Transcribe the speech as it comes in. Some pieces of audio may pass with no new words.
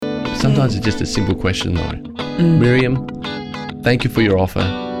Sometimes it's just a simple question though. Miriam, thank you for your offer.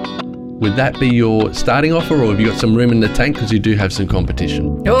 Would that be your starting offer, or have you got some room in the tank because you do have some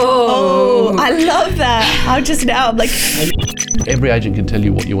competition? Oh, I love that. I'm like... Every agent can tell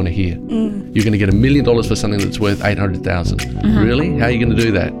you what you want to hear. You're going to get $1 million for something that's worth $800,000. Really? How are you going to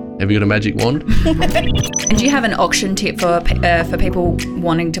do that? Have you got a magic wand? And do you have an auction tip for people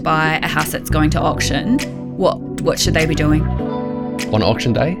wanting to buy a house that's going to auction? What should they be doing? On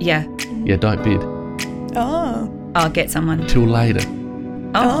auction day? Yeah. Yeah, don't bid. Oh. I'll get someone. Till later.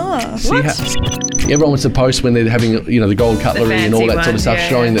 Oh. See everyone wants to post when they're having, the gold cutlery and all that sort of stuff,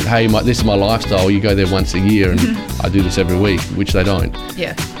 showing that, hey, this is my lifestyle. You go there once a year and I do this every week, which they don't.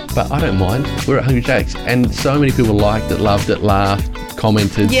 Yeah. But I don't mind. We're at Hungry Jack's, and so many people liked it, loved it, laughed,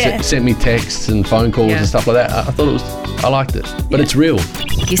 commented, sent me texts and phone calls and stuff like that. I liked it, but it's real.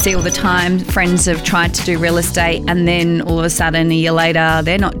 You see all the time friends have tried to do real estate and then all of a sudden a year later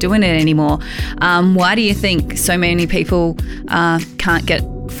they're not doing it anymore. Why do you think so many people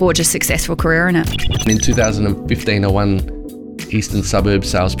can't forge a successful career in it? In 2015, I won Eastern Suburbs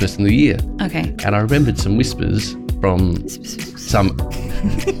Salesperson of the Year. Okay. And I remembered some whispers from some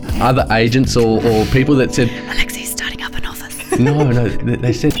other agents or people that said, Alexi's starting up an office. No,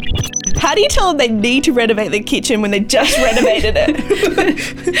 they said... How do you tell them they need to renovate the kitchen when they just renovated it?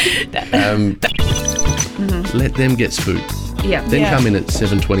 Let them get spooked. Yeah. Then come in at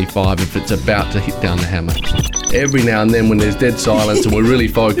 7:25 if it's about to hit down the hammer. Every now and then when there's dead silence and we're really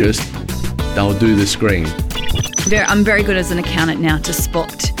focused, they'll do the scream. I'm very good as an accountant now to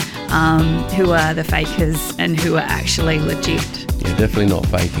spot who are the fakers and who are actually legit. Yeah, definitely not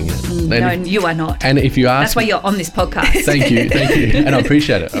faking it. No, you are not. And if you ask... That's why you're on this podcast. Thank you. And I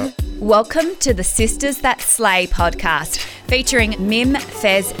appreciate it. Welcome to the Sisters That Slay podcast, featuring Mim,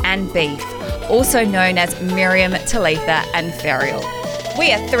 Fez and Beef, also known as Miriam, Talitha and Ferial.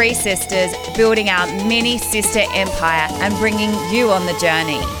 We are three sisters building our mini sister empire and bringing you on the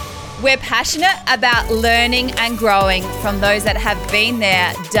journey. We're passionate about learning and growing from those that have been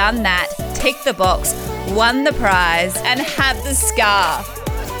there, done that, ticked the box, won the prize and have the scar.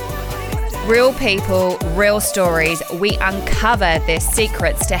 Real people, real stories. We uncover their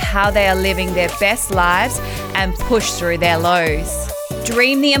secrets to how they are living their best lives and push through their lows.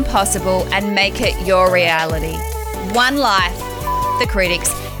 Dream the impossible and make it your reality. One life. The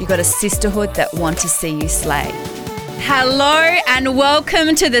critics, you got a sisterhood that want to see you slay. Hello and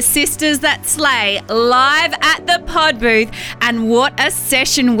welcome to the Sisters That Slay, live at the Pod booth, and what a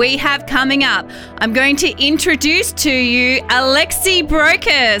session we have coming up. I'm going to introduce to you Alexi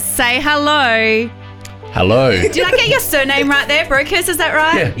Brokers. Say hello. Hello. Did I get your surname right there, Brokers? Is that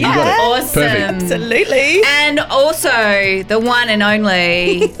right? Yeah, you got it. Awesome. Perfect. Absolutely. And also the one and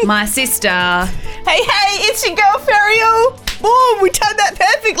only, my sister. Hey, it's your girl Ferial. Boom, we timed that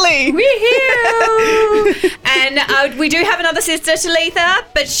perfectly. Woohoo! And we do have another sister, Talitha,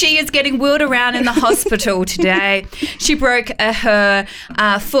 but she is getting wheeled around in the hospital today. She broke her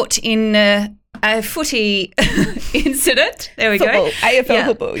foot in a footy incident. There we Football. go. AFL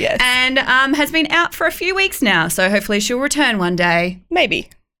football, yes. And has been out for a few weeks now, so hopefully she'll return one day.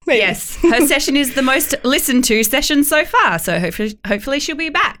 Maybe. Yes, her session is the most listened to session so far, so hopefully she'll be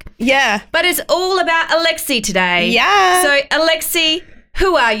back. Yeah. But it's all about Alexi today. Yeah. So Alexi,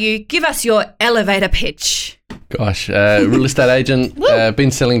 who are you? Give us your elevator pitch. Gosh, real estate agent,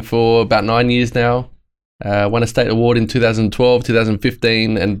 been selling for about 9 years now. Won a state award in 2012,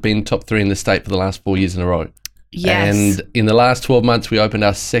 2015, and been top 3 in the state for the last 4 years in a row. Yes. And in the last 12 months, we opened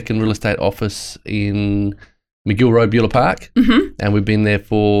our second real estate office in McGill Road, Beulah Park. Mm-hmm. And we've been there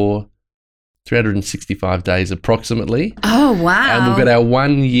for 365 days approximately. Oh, wow. And we've got our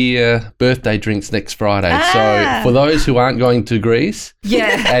 1 year birthday drinks next Friday. Ah. So for those who aren't going to Greece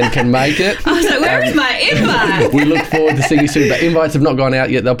and can make it. I was like, where is my invite? We look forward to seeing you soon. But invites have not gone out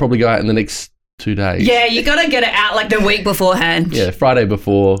yet. They'll probably go out in the next 2 days. Yeah, you got to get it out like the week beforehand. Yeah, Friday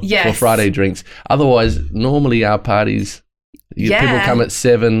before Yes. for Friday drinks. Otherwise, normally our parties, people come at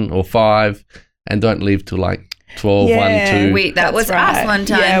 7 or 5 and don't leave till like 12, 1, 2. That was right. us one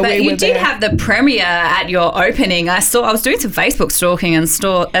time. Yeah, but we you were did there. have the premiere at your opening. I was doing some Facebook stalking and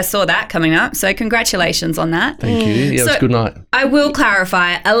I saw that coming up. So congratulations on that. Thank you. Yeah, it was a good night. I will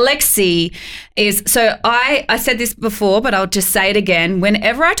clarify. Alexi is, so I said this before, but I'll just say it again.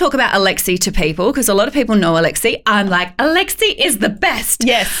 Whenever I talk about Alexi to people, because a lot of people know Alexi, I'm like, Alexi is the best.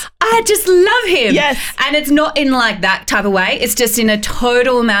 Yes. I just love him. Yes. And it's not in like that type of way. It's just in a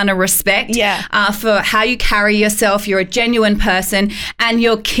total amount of respect Yeah. for how you carry yourself. You're a genuine person and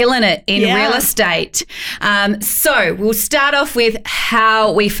you're killing it in Yeah. real estate. So we'll start off with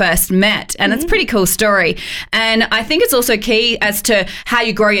how we first met. And it's a pretty cool story. And I think it's also key as to how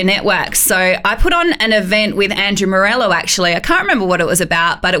you grow your network. So I put on an event with Andrew Morello, actually. I can't remember what it was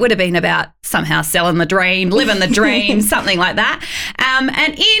about, but it would have been about somehow selling the dream, living the dream, something like that. And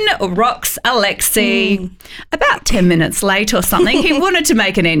in rocks Alexi, about 10 minutes late or something. He wanted to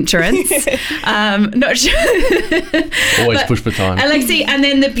make an entrance. Not sure. Always push for time. Alexi, and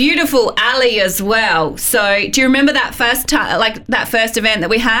then the beautiful Ali as well. So do you remember that first time, like that first event that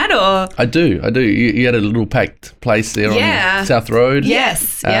we had, or? I do. You had a little packed place there on South Road.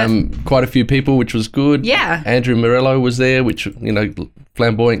 Yes. Quite a few people, which was good. Yeah. Andrew Morello was there, which,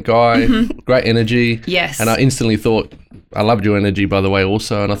 flamboyant guy, great energy. Yes. And I instantly thought, I loved your energy, by the way,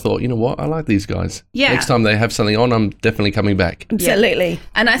 also. And I thought, you know what? I like these guys. Yeah. Next time they have something on, I'm definitely coming back. Absolutely.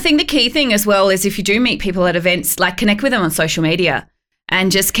 And I think the key thing as well is if you do meet people at events, like connect with them on social media and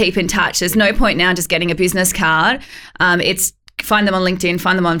just keep in touch. There's no point now just getting a business card. It's find them on LinkedIn,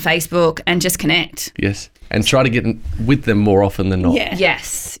 find them on Facebook and just connect. Yes. And try to get with them more often than not. Yeah.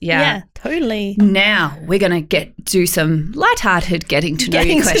 Yes. Yeah, totally. Now we're going to do some lighthearted getting to know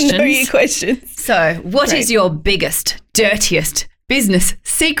you questions. So what is your biggest, dirtiest business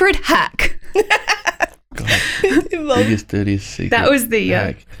secret hack? Biggest, dirtiest secret. That was the...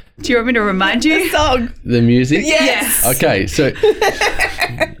 hack. Do you want me to remind you? Song. The music? Yes. Okay, so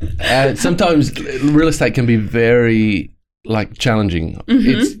sometimes real estate can be very challenging.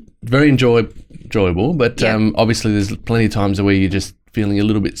 It's very enjoyable, but obviously there's plenty of times where you're just feeling a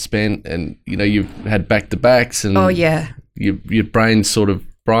little bit spent, and you've had back-to-backs, and your brain's sort of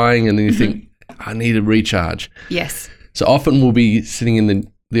frying, and then you think, I need a recharge. Yes. So often we'll be sitting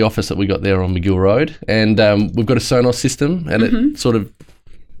in the office that we got there on McGill Road, and we've got a Sonos system, and it sort of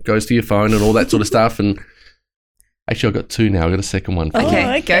goes to your phone and all that sort of stuff. And actually, I've got two now. I've got a second one for you.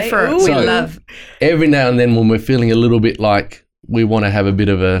 Okay, go for it. Ooh. We love. Every now and then when we're feeling a little bit like we want to have a bit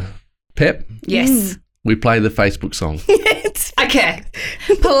of a pep, Yes. we play the Facebook song. Okay.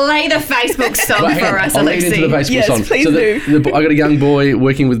 Play the Facebook song Well, hang for on, us, I'll lead into the Alexi. Facebook Yes, song. please so do. I got a young boy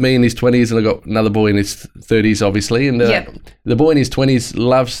working with me in his 20s, and I got another boy in his 30s, obviously. And the boy in his 20s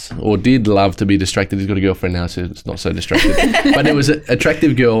did love to be distracted. He's got a girlfriend now, so it's not so distracted. But there was an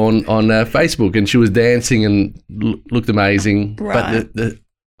attractive girl on Facebook, and she was dancing and looked amazing. Right. But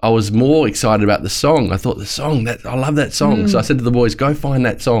I was more excited about the song. I thought I love that song. So I said to the boys, go find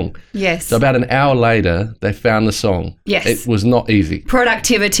that song. Yes. So about an hour later, they found the song. Yes. It was not easy.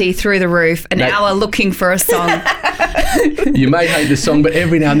 Productivity through the roof. An hour looking for a song. You may hate the song, but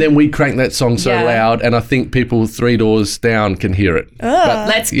every now and then we crank that song so Yeah. loud, and I think people 3 doors down can hear it. But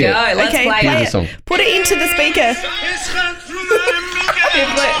Let's yeah. go. Let's Okay, play Here's it. the song. Put it into the speaker. Put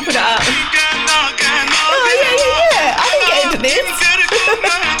it up. Oh, yeah. I can get into this.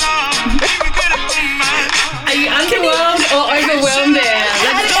 Are you underwhelmed or overwhelmed there?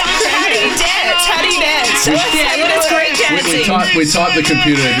 How do you dance? How do you dance? Yeah, well, that's great dancing. We type the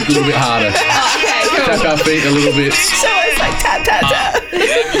computer a little bit harder. Oh, okay, Tap cool. our feet a little bit. So it's like tap, tap, tap.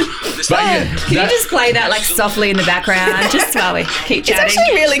 But yeah, Can you just play that softly in the background, just while we keep It's chatting?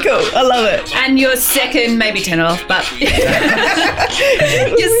 actually really cool. I love it. And your second, maybe turn it off, but your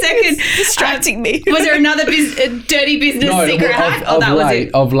second, Distracting me. was there another dirty business secret hack? Oh, that was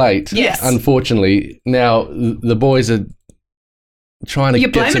it. of late, Yes. unfortunately, now the boys are trying to You're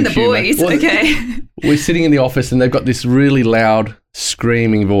get blaming some the humour. boys, Well, okay? We're sitting in the office and they've got this really loud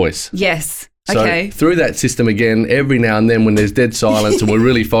screaming voice. Yes. So Okay. through that system again, every now and then when there's dead silence and we're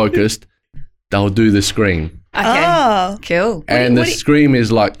really focused, they'll do the scream. Okay. Oh. Cool. And the scream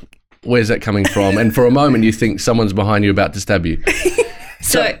is like, where's that coming from? And for a moment you think someone's behind you about to stab you.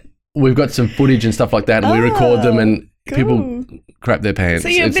 So We've got some footage and stuff like that, and we record them, and people crap their pants. So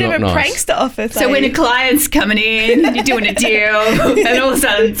you're It's a bit not of a nice. prankster office. So when a client's coming in, you're doing a deal, and all of a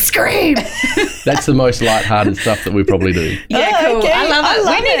sudden, scream. That's the most lighthearted stuff that we probably do. Yeah, Oh, cool. okay. I love I it.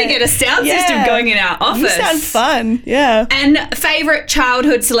 love We need it. to get a sound Yeah. system going in our office. You sound fun. Yeah. And favourite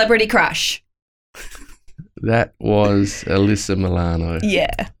childhood celebrity crush? That was Alyssa Milano. Yeah.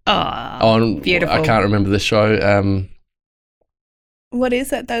 Oh, On beautiful. I can't remember the show. What is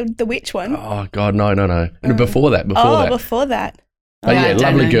that? The witch one? Oh God, no. Before that. Before that. But I yeah, don't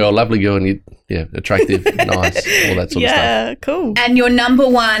lovely girl, and attractive, nice, all that sort of stuff. Yeah, cool. And your number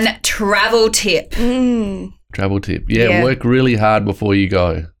one travel tip? Travel tip. Yeah. Work really hard before you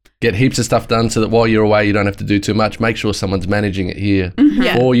go. Get heaps of stuff done so that while you're away, you don't have to do too much. Make sure someone's managing it here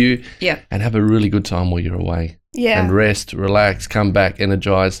Yeah. for you. Yeah. And have a really good time while you're away. Yeah. And rest, relax, come back,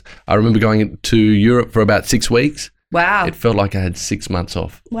 energized. I remember going to Europe for about 6 weeks, Wow. it felt like I had 6 months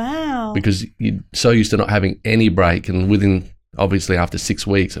off Wow. because you're so used to not having any break. And within, obviously, after 6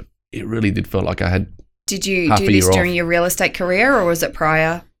 weeks, it really did feel like I had. Did you half do a this year during off. your real estate career or was it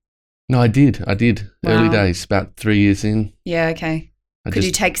prior? No, I did. Early Wow. days, about 3 years in. Yeah, okay. I Could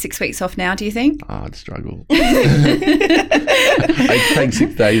you take 6 weeks off now, do you think? I'd struggle. I take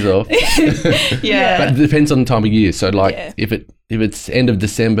 6 days off. Yeah. But it depends on the time of year. So, like, Yeah. if it's end of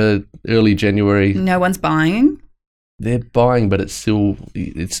December, early January, No one's buying? they're buying, but it's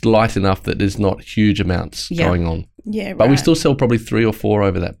light enough that there's not huge amounts Yeah. going on. Yeah, right. But we still sell probably 3 or 4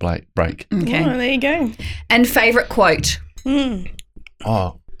 over that break. Okay. Oh, there you go. And favourite quote?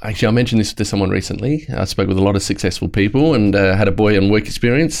 Oh, actually, I mentioned this to someone recently. I spoke with a lot of successful people and had a boy on work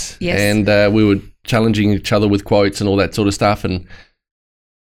experience. Yes. And we were challenging each other with quotes and all that sort of stuff. And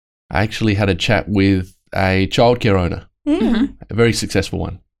I actually had a chat with a childcare owner, Mm-hmm. a very successful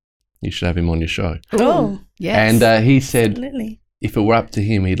one. You should have him on your show. Oh, Yes. And he said absolutely. if it were up to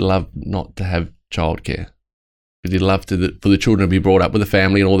him, he'd love not to have childcare because he'd love for the children to be brought up with a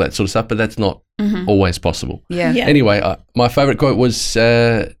family and all that sort of stuff. But that's not Mhm. always possible. Yeah. Yeah. Anyway, my favourite quote was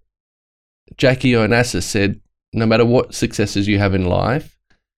Jackie Onassis said, no matter what successes you have in life,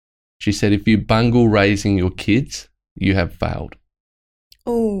 she said, if you bungle raising your kids, you have failed.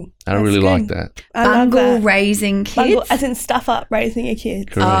 Oh, I really like that. I love Bungle that. raising kids? Bungle, as in stuff up raising your kids.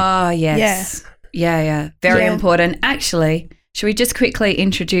 Correct. Oh, yes. Yeah. Very Yeah. important. Actually, should we just quickly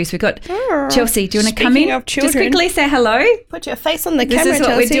introduce? We've got Chelsea. Do you want to come Speaking in? of Just children. quickly say hello. Put your face on the This camera, is what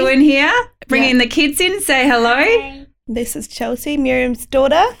Chelsea. we're doing here. Bringing Yeah. the kids in. Say hello. This is Chelsea, Miriam's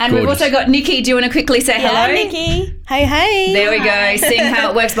daughter. And we've Gorgeous. also got Nikki. Do you want to quickly say hello? Yeah, Nikki. Hey, hey. There we go. Seeing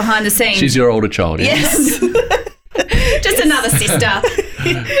how it works behind the scenes. She's your older child. Yeah? Yes. Just another sister.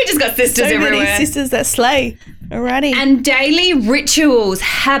 We just got sisters So everywhere. many sisters that slay. Alrighty. And daily rituals,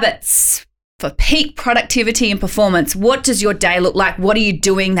 habits for peak productivity and performance. What does your day look like? What are you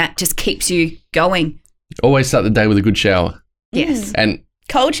doing that just keeps you going? Always start the day with a good shower Yes. and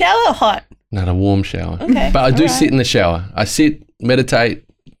Cold shower or hot? not a warm shower. Okay, But I do alright. sit in the shower. I sit, meditate,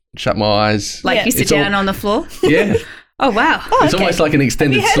 shut my eyes. Like Yeah. you sit It's all- down on the floor? Yeah. Oh, wow. It's almost like an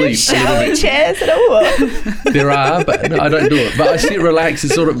extended Have you had sleep. a A little shower bit. chairs at all? There are, but no, I don't do it. But I sit, relax,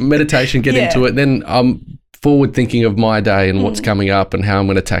 it's sort of meditation, get Yeah. into it. Then I'm forward thinking of my day and what's coming up and how I'm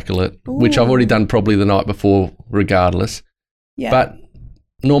going to tackle it, which I've already done probably the night before, regardless. Yeah. But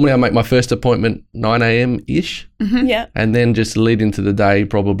normally I make my first appointment 9 a.m.-ish yeah. and then just lead into the day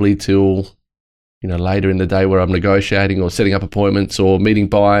probably till, later in the day where I'm negotiating or setting up appointments or meeting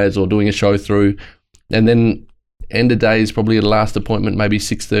buyers or doing a show through. And then end of day is probably the last appointment, maybe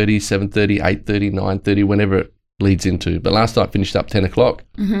 6:30, 7:30, 8:30, 9:30, whenever it leads into. But last night finished up 10 o'clock,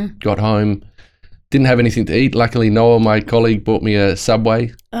 got home, didn't have anything to eat. Luckily, Noah, my colleague, bought me a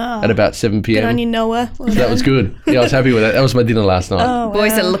Subway Oh, at about 7 good on p.m. you, Noah. Well That was done. good. Yeah, I was happy with that. That was my dinner last night. Oh,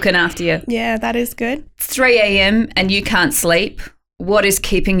 Boys wow. are looking after you. Yeah, that is good. It's 3 a.m. and you can't sleep. What is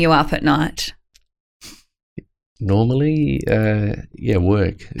keeping you up at night? Normally,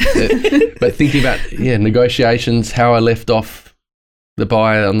 work. But thinking about, negotiations, how I left off the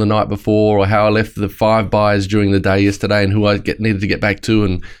buyer on the night before or how I left the 5 buyers during the day yesterday and who I needed to get back to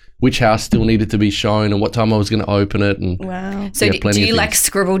and which house still needed to be shown and what time I was going to open it. And Wow. So Yeah, do plenty you of like things.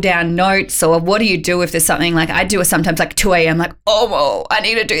 scribble down notes or what do you do if there's something like I do it sometimes like 2 a.m. like, oh, well, I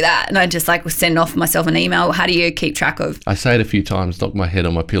need to do that. And I just like will send off myself an email. How do you keep track of? I say it a few times, knock my head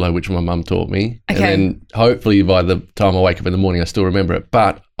on my pillow, which my mum taught me. Okay. And then hopefully by the time I wake up in the morning, I still remember it.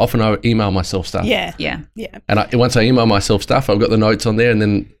 But often I email myself stuff. Yeah. Yeah. Yeah. And once I email myself stuff, I've got the notes on there and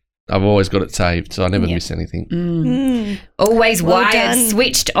then I've always got it saved. So I never Yeah. miss anything. Mm. Always Well wired, done.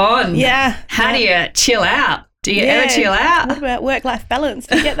 switched on. Yeah. How do you chill out? Do you Yeah. ever chill What out? about work-life balance?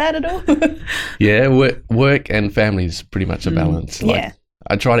 Do you get that at all? Yeah, work and family is pretty much a balance. Yeah.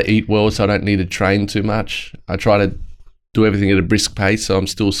 I try to eat well so I don't need to train too much. I try to do everything at a brisk pace so I'm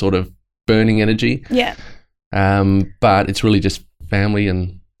still sort of burning energy. Yeah. But it's really just family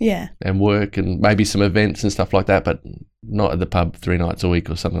and Yeah. work and maybe some events and stuff like that, but not at the pub 3 nights a week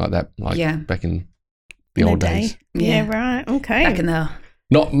or something like that, like Yeah. back in the In old the day. days. Yeah. Yeah. right. Okay. Back in the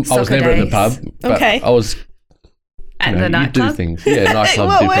I was Soccer never at the days. pub, but Okay. I was, at the you do nightclub. things. Yeah, nightclub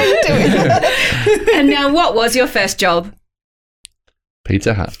What were you different. doing? And now, what was your first job?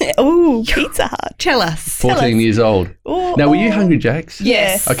 Pizza Hut, Ooh, Pizza Hut. Tell us. 14 years old. Ooh, Now, were you oh. Hungry Jack's?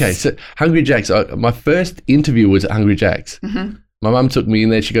 Yes. Okay, so Hungry Jack's, my first interview was at Hungry Jack's. Mm-hmm. My mum took me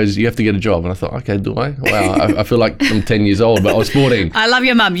in there. She goes, you have to get a job. And I thought, okay, do I? Wow, I feel like I'm 10 years old, but I was 14. I love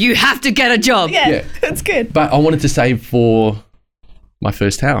your mum. You have to get a job. Yeah, Yeah. that's good. But I wanted to save for my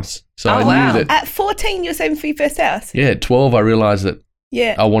first house. So Oh, I wow. knew that, At 14, you're saving for your first house? at 12, I realised that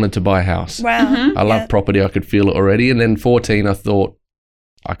Yeah. I wanted to buy a house. Wow. I love property. I could feel it already. And then 14, I thought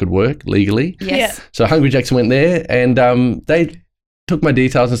I could work legally. Yes. Yeah. So Hungry Jack's went there and they took my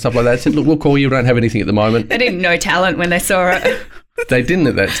details and stuff like that. Said, look, we'll call you. We don't have anything at the moment. They didn't know talent when they saw it. They didn't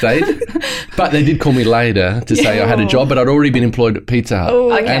at that stage. But they did call me later to say I had a job, but I'd already been employed at Pizza Hut.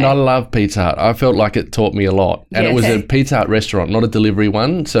 Oh, okay. And I love Pizza Hut. I felt like it taught me a lot. And Yeah, it was okay. a Pizza Hut restaurant, not a delivery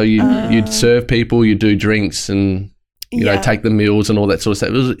one. So you'd serve people, you'd do drinks and, you know, Yeah. take the meals and all that sort of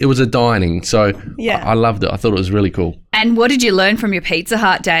stuff. It was a dining. So Yeah. I loved it. I thought it was really cool. And what did you learn from your Pizza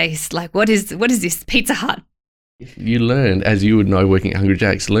Hut days? Like, what is this Pizza Hut? You learned, as you would know working at Hungry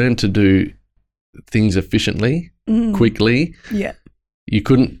Jack's, learn to do things efficiently, quickly. Yeah. You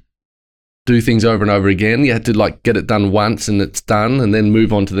couldn't do things over and over again. You had to like get it done once and it's done and then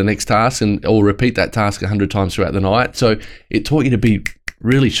move on to the next task or repeat that task 100 times throughout the night. So it taught you to be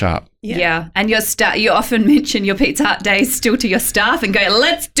really sharp. Yeah. And you often mention your Pizza Hut days still to your staff and go,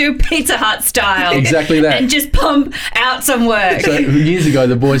 let's do Pizza Hut style. Exactly that. And just pump out some work. So years ago,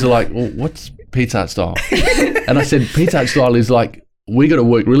 the boys are like, well, what's Pizza Hut style? And I said, Pizza Hut style is like, we got to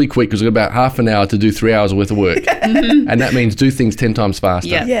work really quick because we've got about half an hour to do 3 hours worth of work. And that means do things 10 times faster.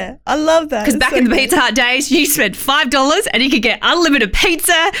 Yeah. Yeah. I love that. Because It's back so in the good. Pizza Hut days, you spent $5 and you could get unlimited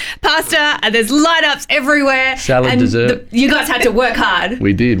pizza, pasta, and there's lineups everywhere. Salad, and dessert. You guys had to work hard.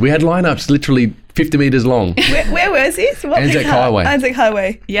 We did. We had lineups literally 50 metres long. Where was this? What Anzac Pizza Hut? Highway. Anzac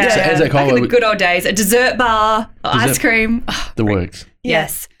Highway. Yeah. So Anzac Back in Highway- the good old days, a dessert bar, ice Dessert- cream. Oh, The works.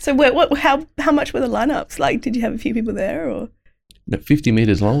 yes. So how much were the lineups? Like, did you have a few people there or? 50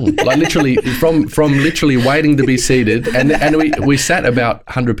 metres long. Like literally from literally waiting to be seated. And we sat about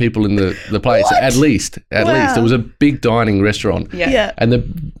 100 people in the place, What? at least. Wow. It was a big dining restaurant. Yeah. Yeah. And the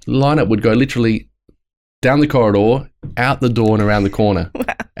lineup would go literally down the corridor, out the door and around the corner.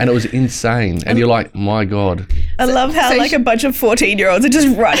 And it was insane. And you're like, my God. I love how so like a bunch of 14-year-olds are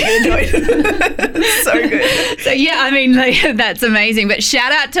just running into it. So good. So, yeah, I mean, that's amazing. But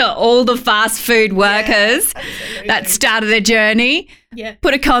shout out to all the fast food workers that started their journey. Yeah.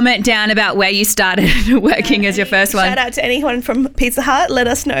 Put a comment down about where you started working as your first one. Shout out to anyone from Pizza Hut. Let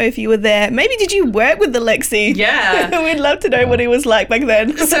us know if you were there. Maybe did you work with the Lexi? Yeah. We'd love to know what he was like back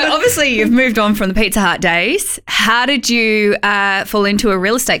then. So obviously you've moved on from the Pizza Hut days. How did you fall into a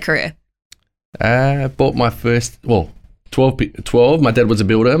real estate career? I bought my first, 12. My dad was a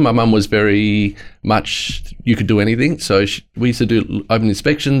builder. My mum was very much, you could do anything. So we used to do open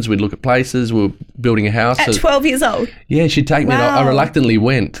inspections. We'd look at places. We were building a house. At So- 12 years old. Yeah, she'd take me. And I Wow. reluctantly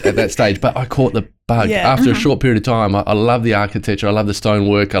went at that stage, but I caught the bug. Yeah. After a short period of time, I love the architecture. I love the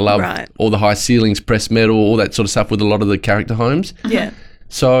stonework. I love Right. all the high ceilings, pressed metal, all that sort of stuff with a lot of the character homes. Yeah.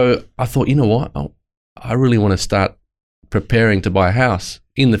 So I thought, you know what? I really want to start preparing to buy a house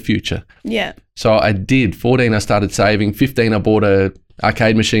in the future. Yeah. So I did. 14, I started saving. 15, I bought a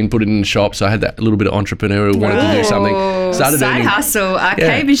arcade machine, put it in the shop. So I had that little bit of entrepreneurial, wanted to do something. Oh, Started side earning- hustle,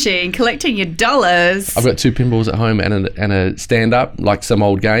 arcade Yeah. machine, collecting your dollars. I've got 2 pinballs at home and a stand-up, like some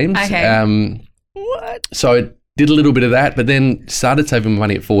old games. Okay. What? So I did a little bit of that, but then started saving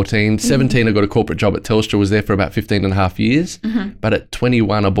money at 14. 17, I got a corporate job at Telstra, was there for about 15 and a half years. But at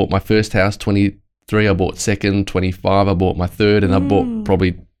 21, I bought my first house. 23, I bought second. 25, I bought my third. And I bought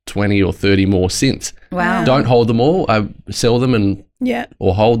probably 20 or 30 more since. Wow. Don't hold them all. I sell them Yeah.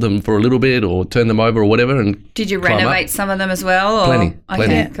 or hold them for a little bit or turn them over or whatever. And Did you climb up. renovate some of them as well? Or? Plenty.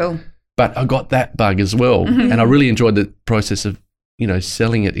 Okay, cool. But I got that bug as well. And I really enjoyed the process of,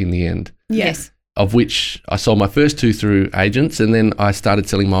 selling it in the end. Yeah. Yes. Of which I sold my first 2 through agents, and then I started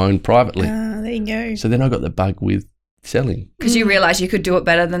selling my own privately. There you go. So then I got the bug with selling. Because you realised you could do it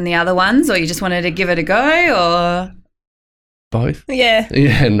better than the other ones, or you just wanted to give it a go, or Both. Yeah.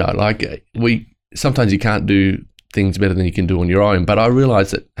 Yeah, no, like sometimes you can't do things better than you can do on your own. But I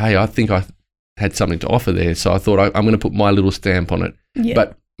realised that, hey, I think I had something to offer there. So I thought I'm going to put my little stamp on it. Yeah.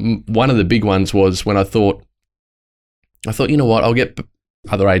 But one of the big ones was when I thought, you know what, I'll get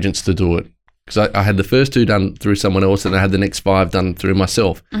other agents to do it. Because I had the first 2 done through someone else and I had the next 5 done through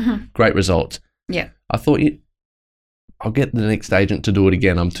myself. Great results. yeah, I thought, I'll get the next agent to do it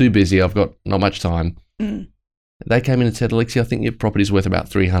again. I'm too busy. I've got not much time. They came in and said, Alexi, I think your property's worth about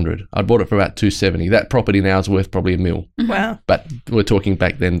 300. I bought it for about 270. That property now is worth probably $1 million. Wow. But we're talking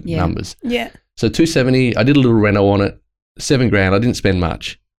back then Yeah. numbers. Yeah. So 270, I did a little reno on it, $7,000. I didn't spend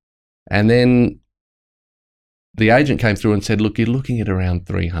much. And then the agent came through and said, look, you're looking at around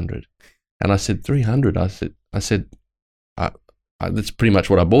 300. And I said, 300? I said, that's pretty much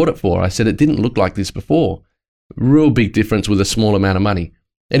what I bought it for. I said, it didn't look like this before. Real big difference with a small amount of money.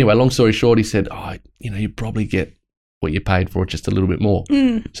 Anyway, long story short, he said, you probably get what you paid for it, just a little bit more.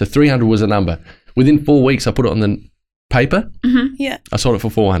 So 300 was a number. Within 4 weeks, I put it on the paper. Yeah. I sold it for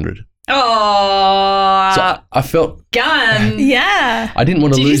 400. Oh, So I felt gun. Yeah. I didn't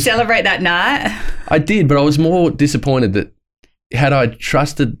want to Did you lose. celebrate that night? I did, but I was more disappointed that had I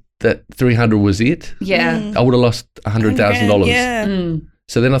trusted that 300 was it, Yeah. I would have lost $100,000. Yeah. Mm.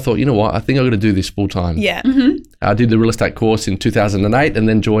 So then I thought, you know what? I think I'm going to do this full time. Yeah. I did the real estate course in 2008 and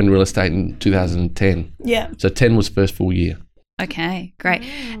then joined real estate in 2010. Yeah. So 10 was first full year. Okay, great.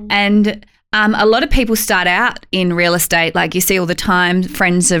 And a lot of people start out in real estate, like you see all the time,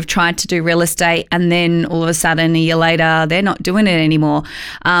 friends have tried to do real estate and then all of a sudden a year later they're not doing it anymore.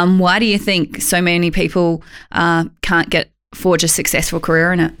 Why do you think so many people can't forge a successful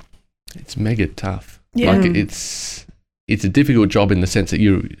career in it? It's mega tough. Yeah. Like it's a difficult job in the sense that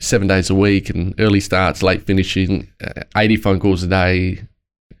you're 7 days a week and early starts, late finishing, 80 phone calls a day,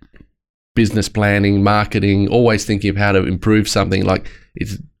 business planning, marketing, always thinking of how to improve something. Like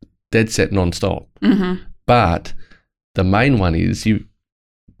it's dead set non-stop. But the main one is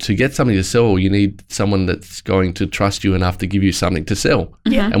to get something to sell, you need someone that's going to trust you enough to give you something to sell.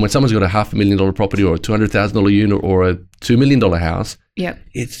 Yeah. And when someone's got a $500,000 property or a $200,000 unit or a $2 million house, Yep.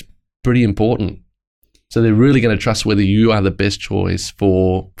 it's pretty important. So they're really going to trust whether you are the best choice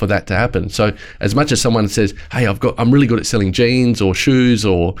for that to happen. So as much as someone says, hey, I'm really good at selling jeans or shoes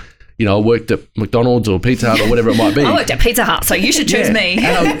or, I worked at McDonald's or Pizza Hut or whatever it might be. I worked at Pizza Hut, so you should choose me.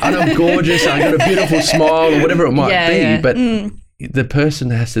 And I'm gorgeous. I got a beautiful smile or whatever it might be. Yeah. But the person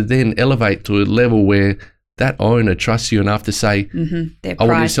has to then elevate to a level where that owner trusts you enough to say, Their I want you to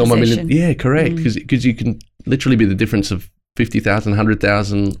prized sell my possession. million. Yeah, correct. Because you can literally be the difference of 50,000,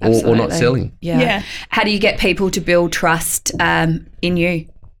 100,000 or not Absolutely. selling. Yeah. Yeah. How do you get people to build trust in you?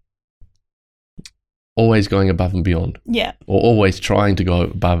 Always going above and beyond. Yeah. Or always trying to go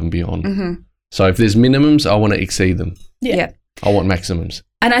above and beyond. So if there's minimums, I want to exceed them. Yeah. I want maximums.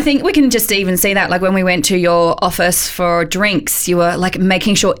 And I think we can just even see that, like when we went to your office for drinks, you were like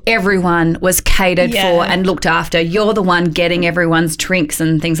making sure everyone was catered Yeah. for and looked after. You're the one getting everyone's drinks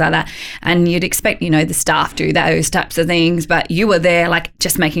and things like that. And you'd expect, the staff do those types of things, but you were there like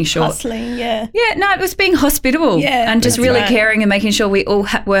just making sure. Hustling. Yeah. Yeah, no, it was being hospitable Yeah, and just that's really right. caring and making sure we all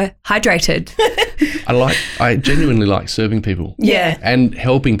were hydrated. I genuinely like serving people. Yeah. And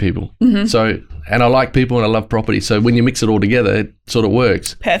helping people. So, and I like people and I love property. So when you mix it all together, it sort of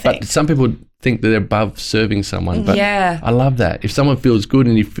works. Perfect. But some people think that they're above serving someone. But Yeah. I love that. If someone feels good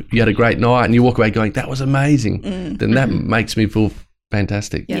and you had a great night and you walk away going, that was amazing, then that makes me feel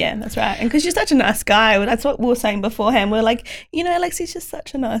fantastic. Yeah, that's right. And because you're such a nice guy, well, that's what we were saying beforehand. We're like, Alexi's just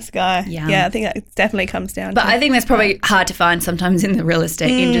such a nice guy. Yeah. Yeah, I think that definitely comes down But to I think that's probably hard to find sometimes in the real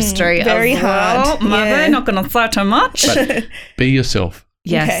estate industry. very hard. Maybe Yeah. not going to say too much. But be yourself.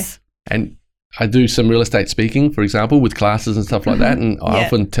 Yes. And I do some real estate speaking, for example, with classes and stuff like that. And I Yeah.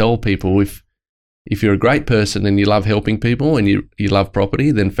 often tell people if you're a great person and you love helping people and you love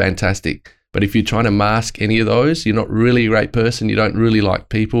property, then fantastic. But if you're trying to mask any of those, you're not really a great person, you don't really like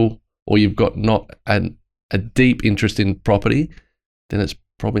people, or you've got not a deep interest in property, then it's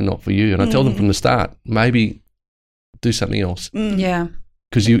probably not for you. And I tell them from the start, maybe do something else Yeah.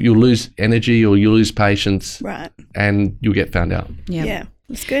 because you'll lose energy or you'll lose patience right. and you'll get found out. Yeah. Yeah,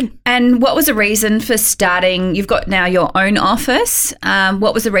 that's good. And what was the reason for starting? You've got now your own office.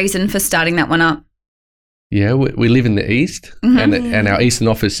 What was the reason for starting that one up? Yeah, we live in the east, and our eastern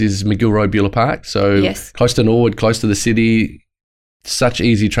office is McGill Road, Beulah Park. So Yes. close to Norwood, close to the city, such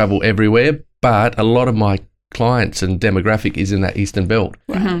easy travel everywhere. But a lot of my clients and demographic is in that eastern belt.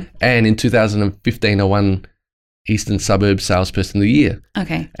 And in 2015, I won Eastern Suburb Salesperson of the Year.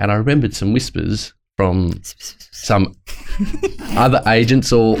 Okay. And I remembered some whispers from some other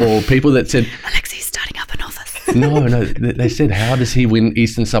agents or people that said, Alexi's starting up an office. no, they said, how does he win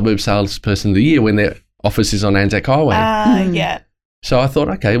Eastern Suburb Salesperson of the Year when their office is on Anzac Highway? Yeah. So I thought,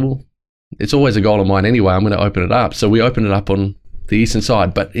 okay, well, it's always a goal of mine anyway. I'm going to open it up. So we opened it up on the eastern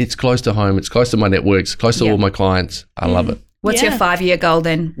side, but it's close to home. It's close to my networks, close to all my clients. I love it. What's your Yeah. 5-year goal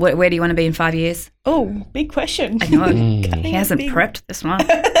then? Where do you want to be in 5 years? Oh, big question. I know. Mm. He hasn't Big- prepped this one.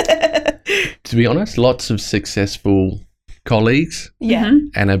 To be honest, lots of successful colleagues Yeah.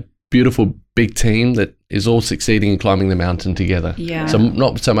 and a beautiful big team that is all succeeding and climbing the mountain together. Yeah. So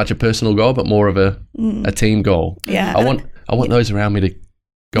not so much a personal goal, but more of a team goal. Yeah. I want those around me to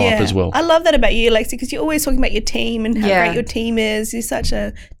go up as well. I love that about you, Lexi, because you're always talking about your team and how Yeah. great your team is. You're such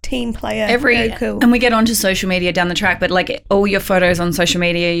a team player. Very cool. And we get onto social media down the track, but like all your photos on social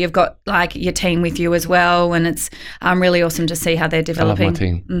media, you've got like your team with you as well, and it's really awesome to see how they're I love developing. my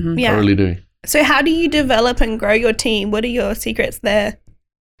team. Yeah. I really do. So how do you develop and grow your team? What are your secrets there?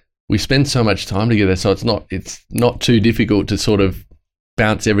 We spend so much time together, so it's not too difficult to sort of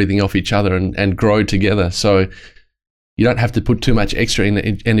bounce everything off each other and grow together. So you don't have to put too much extra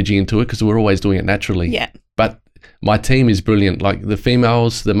energy into it because we're always doing it naturally. Yeah. But my team is brilliant. Like the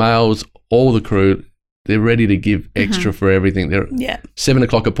females, the males, all the crew, they're ready to give extra for everything. They're 7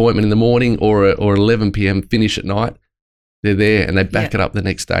 o'clock appointment in the morning or 11 p.m. finish at night. They're there and they back it up the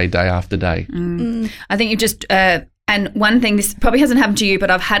next day, day after day. I think you've just and one thing, this probably hasn't happened to you, but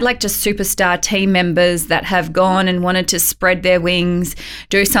I've had like just superstar team members that have gone and wanted to spread their wings,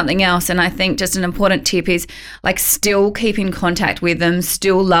 do something else. And I think just an important tip is like still keep in contact with them,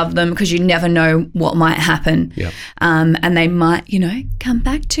 still love them, because you never know what might happen. Yep. And they might, come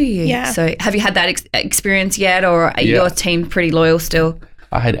back to you. Yeah. So have you had that experience yet, or are your team pretty loyal still?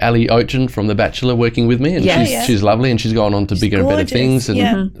 I had Ali Ochen from The Bachelor working with me, and she's lovely, and she's gone on to bigger and better things,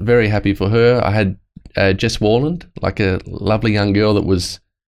 and very happy for her. I had Jess Warland, like a lovely young girl that was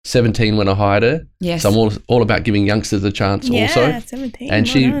 17 when I hired her. Yes. So I'm all about giving youngsters a chance also. 17. And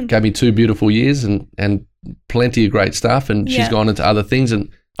she gave me 2 beautiful years and plenty of great stuff, and she's gone into other things, and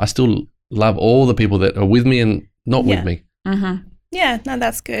I still love all the people that are with me and not with me. Mm-hmm. Yeah, no,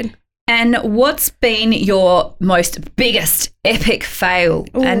 that's good. And what's been your most biggest epic fail,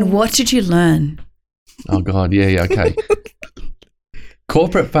 and what did you learn? Oh, God, yeah, okay.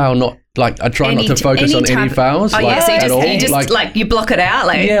 Corporate fail, not like I try not to focus on any fails. Oh, like, so at all. you just like you block it out,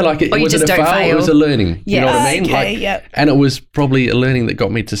 like it or you wasn't just a don't fail. It was a learning. Yeah. You know what I mean? Okay, And it was probably a learning that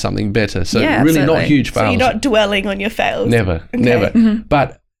got me to something better. So really absolutely. not huge fails. So you're not dwelling on your fails. Never. Mm-hmm.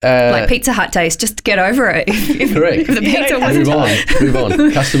 But like Pizza Hut days, just get over it. Correct. If the pizza wasn't Move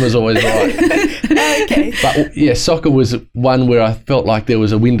on. Customer's always right. Okay. But yeah, soccer was one where I felt like there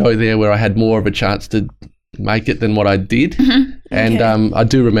was a window there where I had more of a chance to make it than what I did. Mm-hmm. And I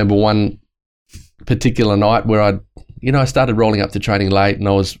do remember one particular night where I started rolling up to training late, and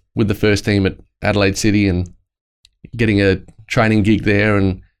I was with the first team at Adelaide City and getting a training gig there,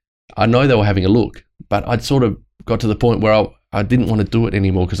 and I know they were having a look, but I'd sort of got to the point where I didn't want to do it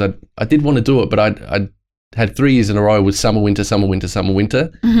anymore, because I did want to do it, but I had 3 years in a row with summer, winter, summer, winter, summer,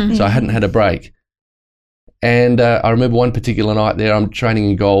 winter, so I hadn't had a break. And I remember one particular night there, I'm training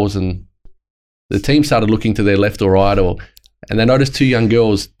in goals, and the team started looking to their left or right, and they noticed 2 young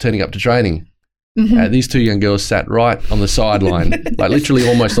girls turning up to training. These 2 young girls sat right on the sideline, like literally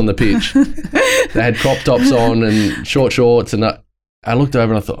almost on the pitch. They had crop tops on and short shorts, and I looked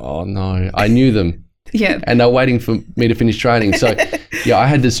over and I thought, oh no, I knew them. Yeah. And they were waiting for me to finish training. So yeah, I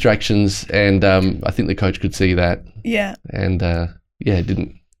had distractions, and I think the coach could see that. Yeah. And it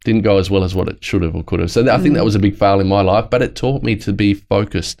didn't go as well as what it should have or could have. So I think that was a big fail in my life, but it taught me to be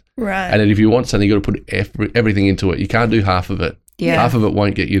focused. Right. And that if you want something, you got to put everything into it. You can't do half of it. Yeah. Half of it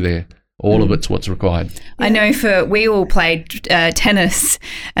won't get you there. All of it's what's required. I know we all played tennis,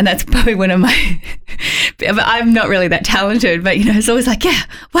 and that's probably one of my, I'm not really that talented, but, it's always like,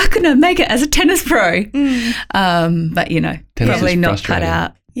 why couldn't I make it as a tennis pro? But, Tennis probably is not cut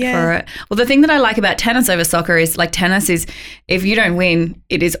out Yeah. for it. Well, the thing that I like about tennis over soccer is like tennis is if you don't win,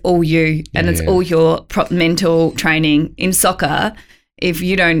 it is all you, and it's all your mental training. In soccer, if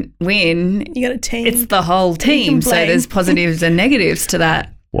you don't win, You got a team. it's the whole team. So blame. there's positives and negatives to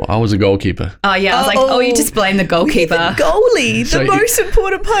that. Well, I was a goalkeeper. Oh, yeah. I was like, you just blame the goalkeeper. Goalie, So the most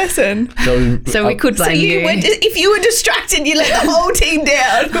important person. So we could blame you. If you were distracted, you let the whole team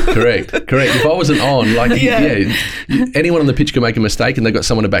down. Correct. If I wasn't on, anyone on the pitch can make a mistake and they've got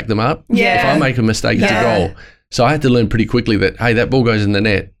someone to back them up. Yeah. If I make a mistake, it's a goal. So I had to learn pretty quickly that, hey, that ball goes in the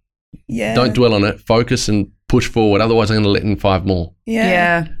net. Yeah. Don't dwell on it. Focus and push forward. Otherwise, I'm going to let in 5 more.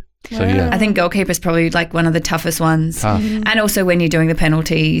 Yeah. So, yeah. I think goalkeeper is probably like one of the toughest ones. Tough. And also when you're doing the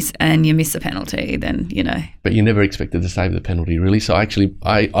penalties and you miss the penalty, then, But you never expected to save the penalty, really. So actually,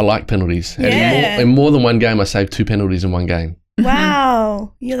 I like penalties. And Yeah. in more than one game, I saved 2 penalties in one game.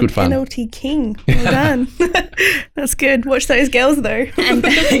 Wow. You're the Good fun. penalty king. Well done. That's good. Watch those girls, though.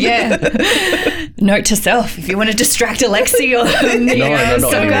 yeah. Note to self, if you want to distract Alexi or not anymore.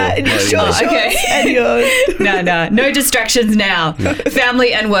 And your short shorts okay. and yours. No distractions now.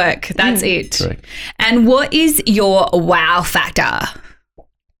 Family and work, that's it. Correct. And what is your wow factor?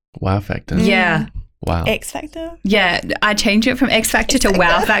 Wow factor. Yeah. Wow. X Factor. Yeah, I changed it from X Factor to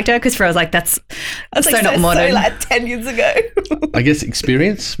wow factor because I was like, that's so not modern. So like 10 years ago. I guess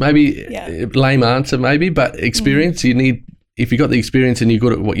experience, maybe lame answer, maybe, but experience. You need, if you got the experience and you're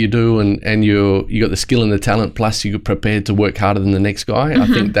good at what you do, and you got the skill and the talent, plus you're prepared to work harder than the next guy. I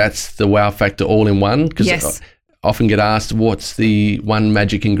think that's the wow factor all in one. Because I often get asked, what's the one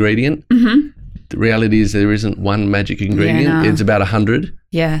magic ingredient? The reality is there isn't one magic ingredient. Yeah, no. It's about 100.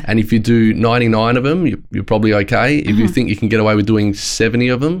 Yeah. And if you do 99 of them, you're probably okay. If you think you can get away with doing 70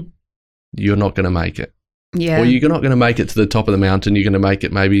 of them, you're not going to make it. Yeah. Or you're not going to make it to the top of the mountain. You're going to make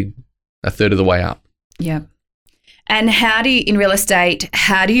it maybe a third of the way up. Yeah. And in real estate,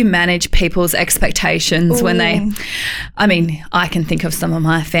 how do you manage people's expectations when I can think of some of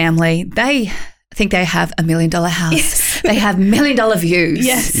my family, they think they have $1 million house. Yes. They have $1 million views.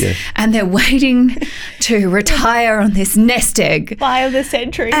 Yes. And they're waiting to retire on this nest egg. Buy of the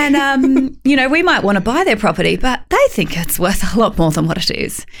century. And, we might want to buy their property, but they think it's worth a lot more than what it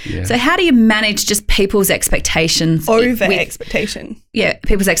is. Yeah. So how do you manage just people's expectations? Expectation. Yeah,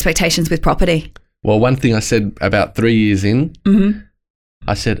 people's expectations with property. Well, one thing I said about 3 years in,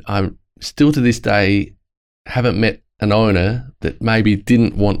 I said I'm still to this day haven't met an owner that maybe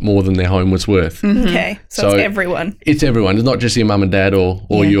didn't want more than their home was worth. Okay, so it's everyone. It's everyone. It's not just your mum and dad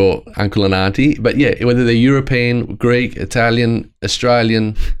or your uncle and auntie, but whether they're European, Greek, Italian,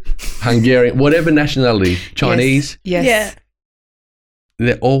 Australian, Hungarian, whatever nationality, Chinese. Yes. Yeah.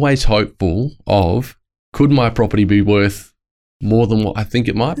 They're always hopeful of, could my property be worth more than what I think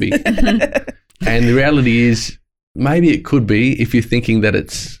it might be? And the reality is, maybe it could be if you're thinking that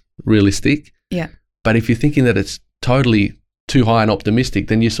it's realistic. Yeah. But if you're thinking that it's totally too high and optimistic,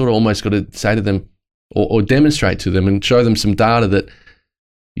 then you sort of almost got to say to them or demonstrate to them and show them some data that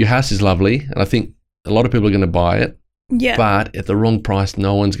your house is lovely. And I think a lot of people are going to buy it, but at the wrong price,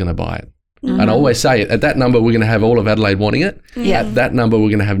 no one's going to buy it. And I always say at that number, we're going to have all of Adelaide wanting it. Yeah. At that number, we're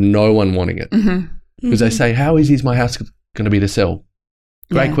going to have no one wanting it. Because they say, how easy is my house going to be to sell?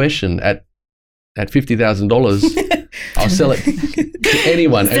 Great question. At $50,000, I'll sell it to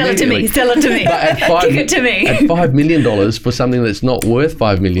anyone. Sell it to me. But at Give it to me. At $5 million for something that's not worth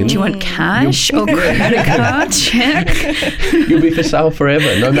 $5 million. Do you want cash or credit card check? You'll be for sale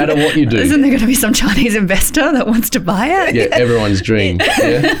forever, no matter what you do. Isn't there going to be some Chinese investor that wants to buy it? Yeah, everyone's dream.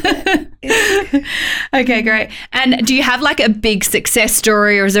 Yeah. Okay, great. And do you have like a big success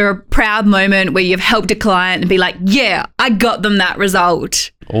story, or is there a proud moment where you've helped a client and be like, yeah, I got them that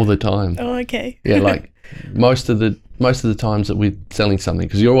result? All the time. Oh, okay. Yeah, like most of the times that we're selling something,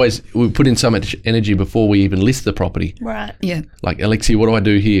 because we put in so much energy before we even list the property. Right. Yeah. Like, Alexi, what do I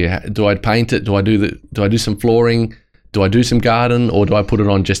do here? Do I paint it? Do I do some flooring? Do I do some garden, or do I put it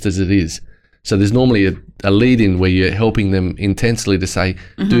on just as it is? So there's normally a lead in where you're helping them intensely to say,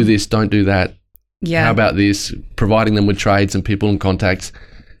 do this, don't do that. Yeah. How about this? Providing them with trades and people and contacts.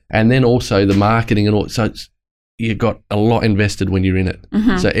 And then also the marketing and all. So you've got a lot invested when you're in it.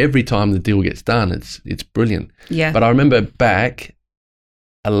 So every time the deal gets done, it's brilliant. Yeah. But I remember back,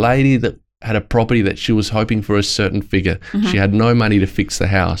 a lady that had a property that she was hoping for a certain figure. She had no money to fix the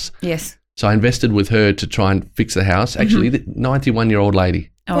house. Yes. So I invested with her to try and fix the house. Actually, the 91-year-old lady.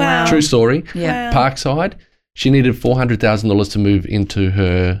 Oh, wow. True story. Yeah. Wow. Parkside. She needed $400,000 to move into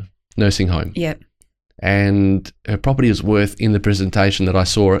her nursing home. Yeah. And her property was worth, in the presentation that I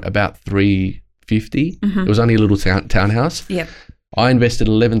saw, about $350,000. It was only a little townhouse. Yep. I invested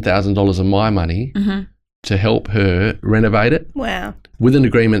 $11,000 of my money to help her renovate it, Wow. with an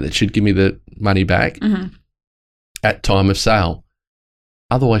agreement that she'd give me the money back at time of sale.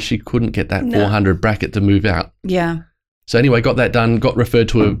 Otherwise, she couldn't get that 400 bracket to move out. Yeah. So anyway, got that done, got referred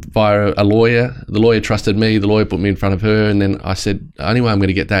to her via a lawyer. The lawyer trusted me. The lawyer put me in front of her. And then I said, the only way I'm going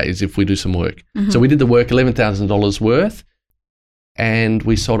to get that is if we do some work. So we did the work, $11,000 worth, and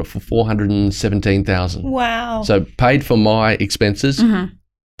we sold it for $417,000. Wow. So paid for my expenses,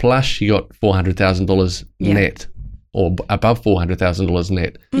 plus she got $400,000 net, or above $400,000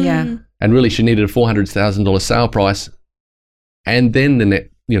 net. Yeah. And really, she needed a $400,000 sale price, and then the net,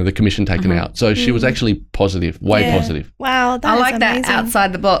 the commission taken out. So she was actually positive, way positive. Wow. I like amazing. that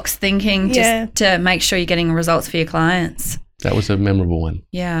outside the box thinking, just to make sure you're getting results for your clients. That was a memorable one.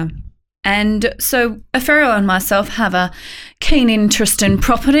 Yeah. And so Feral and myself have a keen interest in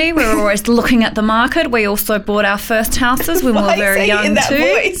property. We're always looking at the market. We also bought our first houses when we were very young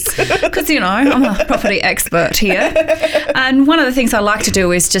too. Because, I'm a property expert here. And one of the things I like to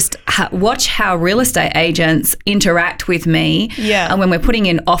do is just watch how real estate agents interact with me. Yeah. And when we're putting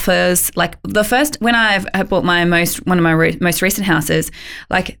in offers, like when I bought one of my most recent houses,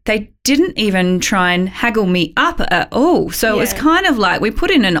 like they didn't even try and haggle me up at all. So it was kind of like we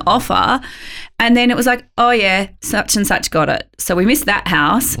put in an offer and then it was like, oh yeah, such and such got it. So we missed that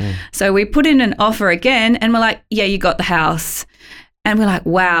house. So we put in an offer again and we're like, yeah, you got the house. And we're like,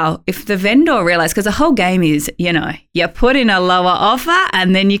 wow, if the vendor realised, because the whole game is, you put in a lower offer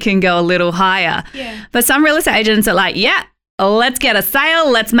and then you can go a little higher. Yeah. But some real estate agents are like, yeah, let's get a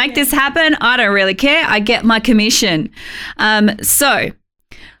sale. Let's make this happen. I don't really care. I get my commission. So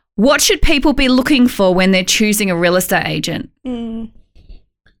what should people be looking for when they're choosing a real estate agent?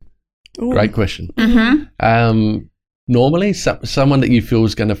 Great question. Normally, someone that you feel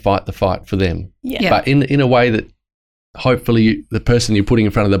is going to fight the fight for them. Yeah. But in a way that hopefully the person you're putting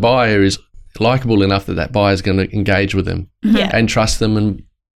in front of the buyer is likable enough that buyer is going to engage with them Yeah. and trust them and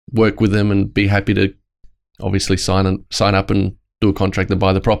work with them and be happy to obviously sign up and do a contract and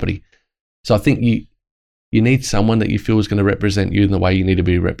buy the property. So I think you need someone that you feel is going to represent you in the way you need to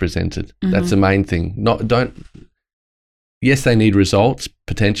be represented. That's the main thing. Yes, they need results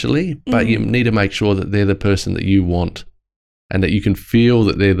potentially, but you need to make sure that they're the person that you want and that you can feel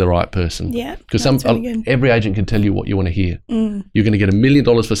that they're the right person. Yeah. Because really good. every agent can tell you what you want to hear. You're going to get $1 million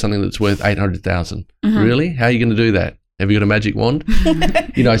for something that's worth $800,000. Really? How are you going to do that? Have you got a magic wand?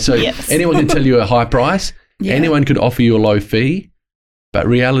 So Yes. anyone can tell you a high price. Yeah. Anyone could offer you a low fee. But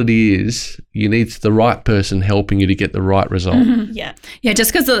reality is you need the right person helping you to get the right result. Yeah. Yeah,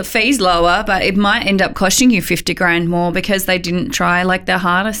 just because the fee's lower, but it might end up costing you $50,000 more because they didn't try like their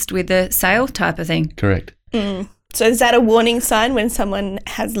hardest with the sale type of thing. Correct. So is that a warning sign when someone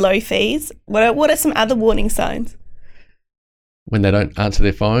has low fees? What are some other warning signs? When they don't answer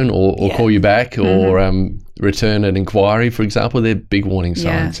their phone or call you back or return an inquiry, for example, they're big warning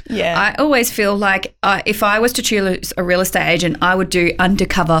signs. Yeah. I always feel like if I was to choose a real estate agent, I would do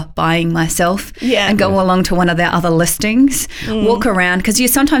undercover buying myself and go along to one of their other listings, walk around,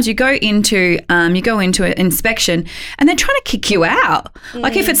 because sometimes you go into an inspection and they're trying to kick you out.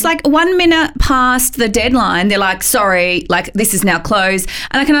 Like if it's like 1 minute past the deadline, they're like, sorry, like this is now closed.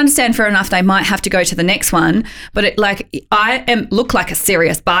 And I can understand fair enough, they might have to go to the next one, but look like a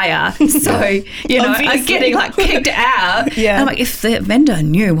serious buyer. So, I'm getting like kicked out. Yeah. And I'm like, if the vendor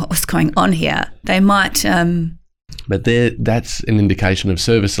knew what was going on here, they might. But that's an indication of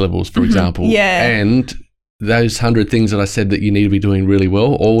service levels, for example. Yeah. And those 100 things that I said that you need to be doing really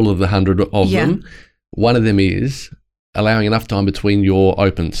well, all of the 100 of them, one of them is allowing enough time between your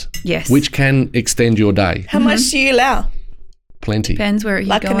opens. Yes. Which can extend your day. How much do you allow? Plenty. Depends where you're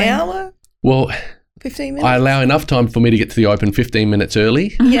Like going. an hour? Well, 15 minutes? I allow enough time for me to get to the open 15 minutes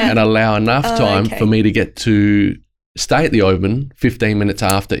early Yeah. and allow enough time okay. for me to get to stay at the open 15 minutes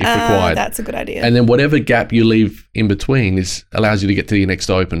after if required. That's a good idea. And then whatever gap you leave in between allows you to get to your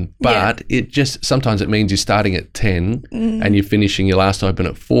next open. But sometimes it means you're starting at 10 and you're finishing your last open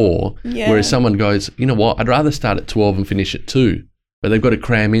at 4. Yeah. Whereas someone goes, you know what, I'd rather start at 12 and finish at 2. But they've got to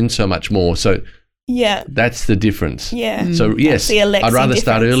cram in so much more. So yeah. that's the difference. Yeah. So yes, the Alexi I'd rather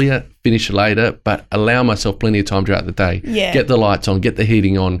start difference. earlier, finish later, but allow myself plenty of time throughout the day. Yeah. Get the lights on, get the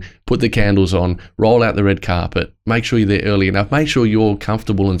heating on, put the candles on, roll out the red carpet, make sure you're there early enough, make sure you're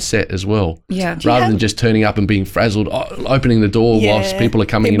comfortable and set as well. Yeah. Rather than just turning up and being frazzled, opening the door whilst people are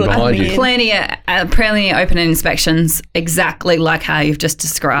coming in behind you. Plenty of open inspections, exactly like how you've just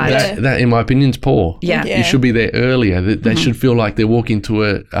described. That, in my opinion, is poor. Yeah. Yeah. You should be there earlier. They should feel like they're walking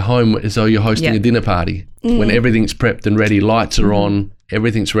to a home as though you're hosting a dinner party when everything's prepped and ready, lights are on,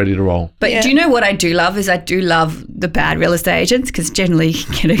 everything's ready to roll. But do you know what I do love is I do love the bad real estate agents because generally you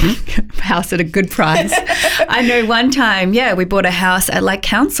can get a house at a good price. I know one time, we bought a house at like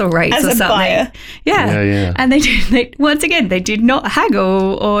council rates As or a something. buyer. Yeah. And they once again, they did not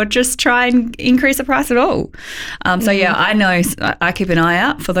haggle or just try and increase the price at all. I know I keep an eye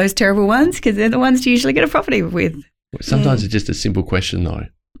out for those terrible ones because they're the ones you usually get a property with. Sometimes it's just a simple question though.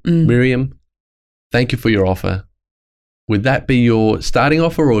 Miriam, thank you for your offer. Would that be your starting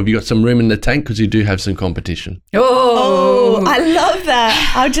offer or have you got some room in the tank because you do have some competition? Oh, I love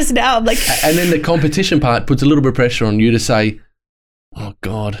that. I'm like... And then the competition part puts a little bit of pressure on you to say, oh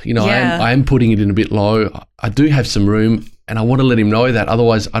God, I am putting it in a bit low. I do have some room and I want to let him know that.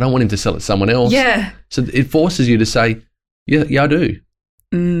 Otherwise, I don't want him to sell it to someone else. Yeah. So it forces you to say, yeah, I do.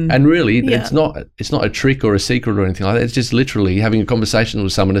 And really, it's not a trick or a secret or anything like that. It's just literally having a conversation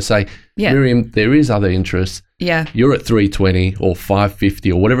with someone to say, Miriam, there is other interests. Yeah. You're at 320 or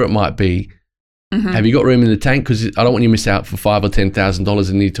 550 or whatever it might be. Have you got room in the tank? Because I don't want you to miss out for $5,000 or $10,000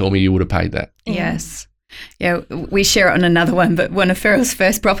 and you told me you would have paid that. Yes. Yeah, we share it on another one, but one of Ferrell's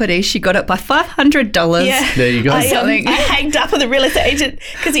first properties, she got it by $500. Yeah. There you go. I hanged up on the real estate agent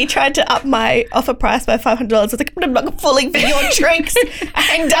because he tried to up my offer price by $500. I was like, I'm not falling for your tricks. I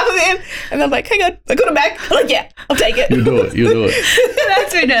hanged up with him and I'm like, hang on, I got it back. I'm like, yeah, I'll take it. You do it.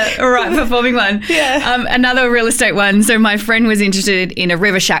 That's been a right performing one. Yeah. Another real estate one. So my friend was interested in a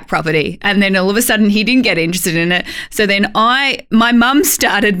River Shack property and then all of a sudden he didn't get interested in it. So then my mum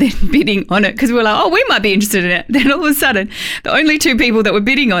started then bidding on it because we were like, oh, we might be interested in it. Then all of a sudden, the only two people that were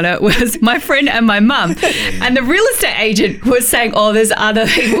bidding on it was my friend and my mum. And the real estate agent was saying, oh, there's other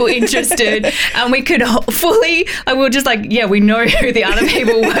people interested. And we could fully, we were just like, we know who the other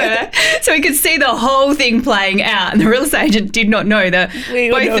people were. So we could see the whole thing playing out. And the real estate agent did not know that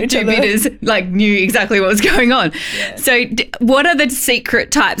both the two bidders knew exactly what was going on. Yeah. So what are the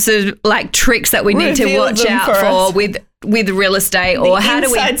secret types of tricks that we need to watch out for with with real estate, or how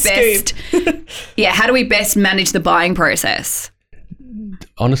do we inside how do we best manage the buying process?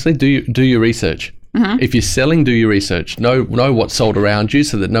 Honestly, do your research. If you're selling, do your research. Know what's sold around you,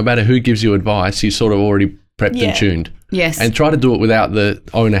 so that no matter who gives you advice, you sort of already prepped and tuned. Yes. And try to do it without the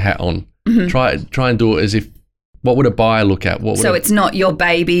owner hat on. Try and do it as if, what would a buyer look at? So it's not your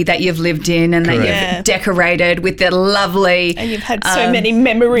baby that you've lived in and Correct. that you've decorated with the lovely... And you've had so many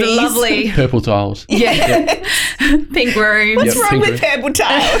memories. The lovely... purple tiles. Yeah. Pink rooms. What's wrong with purple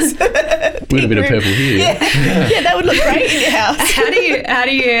tiles? With a bit of purple here. Yeah, that would look great in your house. How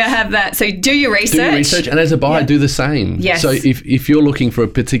do you have that? So do your research. Do your research, and as a buyer, do the same. Yes. So if you're looking for a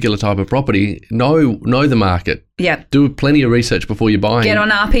particular type of property, know the market. Yeah. Do plenty of research before you're buying. Get on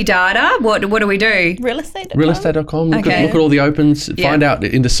RP Data. What do we do? Realestate.com. Realestate.com. Look Okay. at all the opens. Find out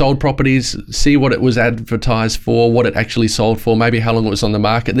in the sold properties. See what it was advertised for. What it actually sold for. Maybe how long it was on the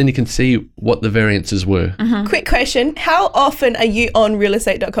market. Then you can see what the variances were. Quick question. How often are you on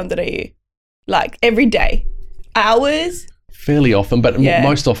realestate.com.au? Like every day? Hours? Fairly often, but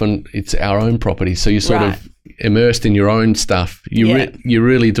most often it's our own property. So you're sort of immersed in your own stuff. You're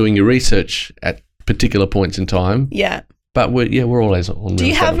really doing your research at particular points in time. Yeah. But we're always on. Do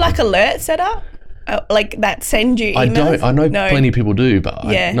you have like alerts set up? Like that send you emails? I don't. I know plenty of people do, but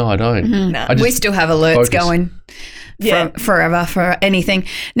I don't. No. We still have alerts going. Forever for anything.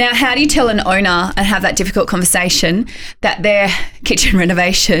 Now, how do you tell an owner and have that difficult conversation that their kitchen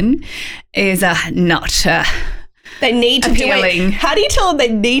renovation is not they need to appealing? do it. How do you tell them they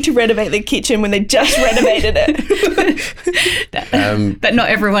need to renovate their kitchen when they just renovated it? That not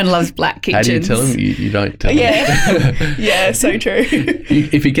everyone loves black kitchens. How do you tell them? You don't tell them. Yeah, so true.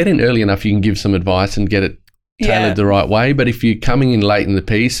 If you get in early enough, you can give some advice and get it tailored the right way. But if you're coming in late in the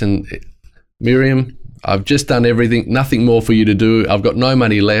piece and, Miriam, I've just done everything, nothing more for you to do, I've got no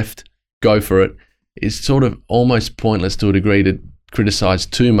money left, go for it, it's sort of almost pointless to a degree to criticise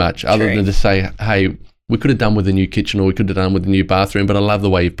too much other than to say, hey, we could have done with a new kitchen or we could have done with a new bathroom, but I love the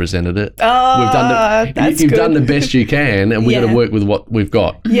way you've presented it. Oh, You've done the best you can, and we've got to work with what we've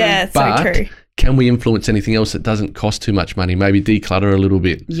got. Yeah, but so true. Can we influence anything else that doesn't cost too much money? Maybe declutter a little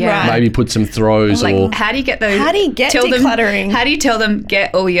bit. Yeah. Maybe put some throws or... How do you get those? How do you get decluttering? How do you tell them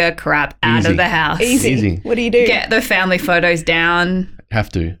get all your crap out of the house? Easy. What do you do? Get the family photos down. Have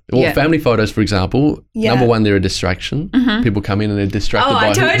to. Well, family photos, for example, number one, they're a distraction. People come in and they're distracted by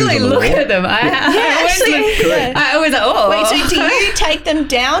I totally who's on the look wall. at them. I always like, Wait, so do you take them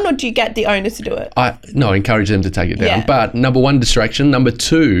down or do you get the owners to do it? I encourage them to take it down. Yeah. But number one, distraction. Number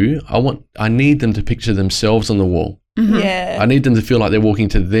two, I need them to picture themselves on the wall. Yeah. I need them to feel like they're walking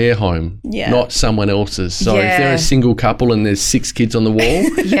to their home, not someone else's. So if they're a single couple and there's 6 kids on the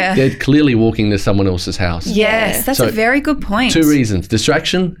wall, they're clearly walking to someone else's house. Yes, that's a very good point. 2 reasons: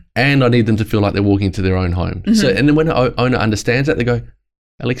 distraction, and I need them to feel like they're walking to their own home. So, and then when an owner understands that, they go,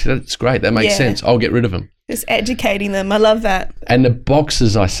 Alex, that's great. That makes sense. I'll get rid of them. Just educating them. I love that. And the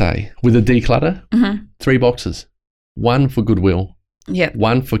boxes, I say, with a declutter, 3 boxes. 1 for goodwill,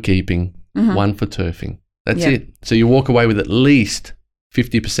 1 for keeping, 1 for turfing. That's it. So you walk away with at least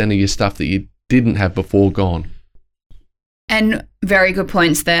 50% of your stuff that you didn't have before gone. And very good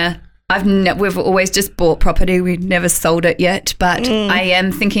points there. We've always just bought property. We've never sold it yet, but I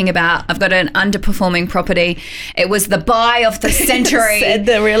am thinking about, I've got an underperforming property. It was the buy of the century. Said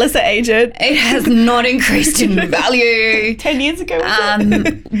the real estate agent. It has not increased in value. 10 years ago, was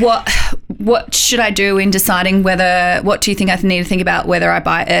it? What should I do in deciding what do you think I need to think about whether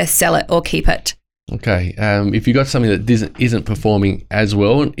I sell it or keep it? Okay. If you've got something that isn't performing as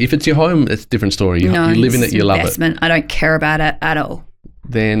well, if it's your home, it's a different story. You live in it, you love it. I don't care about it at all.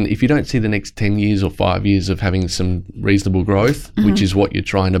 Then if you don't see the next 10 years or 5 years of having some reasonable growth, which is what you're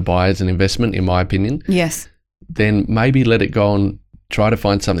trying to buy as an investment, in my opinion, then maybe let it go and try to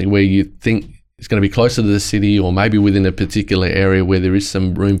find something where you think it's going to be closer to the city or maybe within a particular area where there is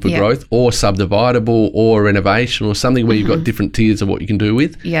some room for growth, or subdividable or renovation or something where you've got different tiers of what you can do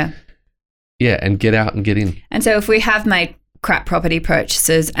with. Yeah, and get out and get in. And so if we have made crap property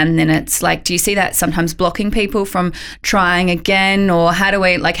purchases and then it's like, do you see that sometimes blocking people from trying again? Or how do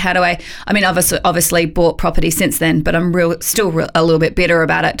I, I mean, obviously bought property since then, but I'm still a little bit bitter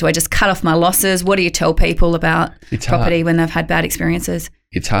about it. Do I just cut off my losses? What do you tell people about property when they've had bad experiences?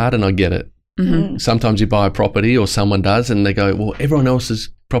 It's hard, and I get it. Sometimes you buy a property or someone does and they go, well, everyone else's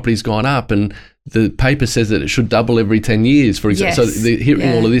property's gone up and the paper says that it should double every 10 years, for example. So they're hearing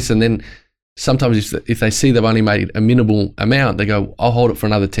all of this, and then sometimes if they see they've only made a minimal amount, they go, I'll hold it for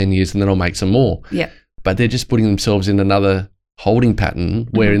another 10 years and then I'll make some more. But they're just putting themselves in another holding pattern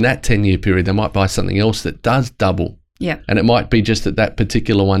where in that 10-year period they might buy something else that does double. And it might be just that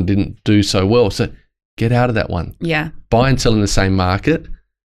particular one didn't do so well. So get out of that one. Yeah. Buy and sell in the same market,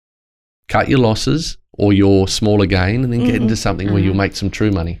 cut your losses or your smaller gain, and then get into something where you'll make some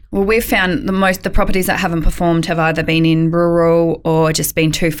true money. Well, we've found the properties that haven't performed have either been in rural or just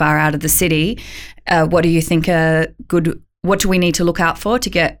been too far out of the city. What do you think what do we need to look out for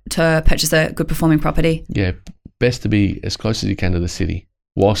to purchase a good performing property? Yeah, best to be as close as you can to the city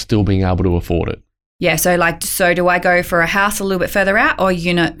while still being able to afford it. Yeah, so do I go for a house a little bit further out or a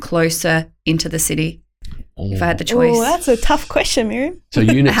unit closer into the city? If I had the choice. Oh, that's a tough question, Miriam. So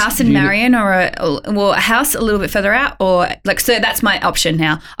units, a house in Marion or a house a little bit further out, or so that's my option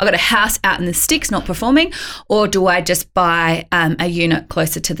now. I've got a house out in the sticks not performing, or do I just buy a unit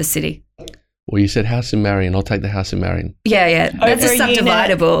closer to the city? Well, you said house in Marion. I'll take the house in Marion. Yeah. That's Over a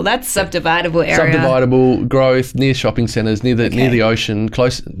subdividable. That's subdividable area. Subdividable, growth, near shopping centres, near the ocean,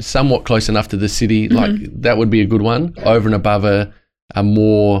 somewhat close enough to the city. Like that would be a good one. Over and above a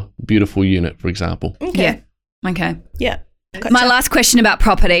more beautiful unit, for example. Okay. Yeah. Okay. Yeah. Gotcha. My last question about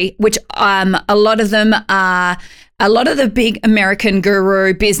property, which a lot of the big American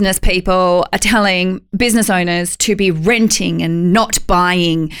guru business people are telling business owners to be renting and not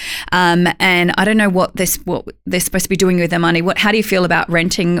buying. And I don't know what they're supposed to be doing with their money. How do you feel about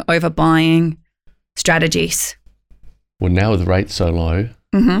renting over buying strategies? Well, now with rates so low,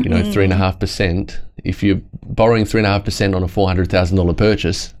 3.5%, if you're borrowing 3.5% on a $400,000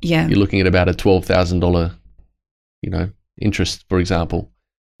 purchase, you're looking at about a $12,000 interest, for example.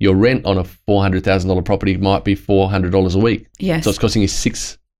 Your rent on a $400,000 property might be $400 a week. Yes. So it's costing you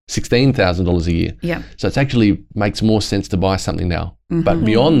 $16,000 a year. Yeah. So it actually makes more sense to buy something now. Mm-hmm. But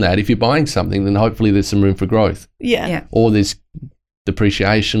beyond that, if you're buying something, then hopefully there's some room for growth. Yeah. Or there's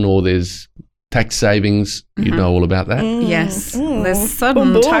depreciation, or there's tax savings. You know all about that. Yes. There's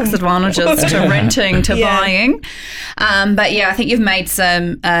sudden tax advantages to renting to buying. But yeah, I think you've made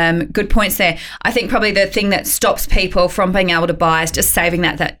some good points there. I think probably the thing that stops people from being able to buy is just saving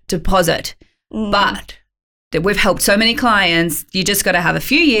that deposit. But that we've helped so many clients, you just got to have a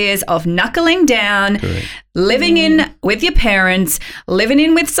few years of knuckling down, living in with your parents, living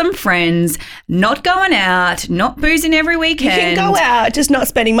in with some friends, not going out, not boozing every weekend. You can go out, just not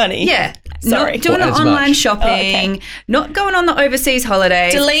spending money. Yeah. Sorry. Not doing the online shopping, okay. not going on the overseas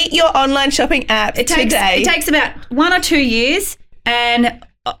holidays. Delete your online shopping app today. It takes about 1 or 2 years, and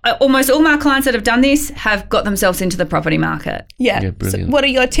almost all my clients that have done this have got themselves into the property market. Yeah. Brilliant. So what are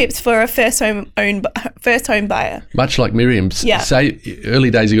your tips for a first home buyer? Much like Miriam's, early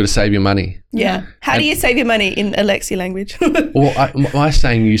days, you got to save your money. Yeah. How do you save your money in Alexi language? Well, my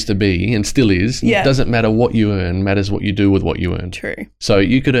saying used to be, and still is, Yeah. it doesn't matter what you earn, matters what you do with what you earn. True. So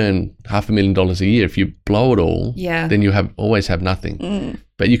you could earn $500,000 a year. If you blow it all, then you always have nothing.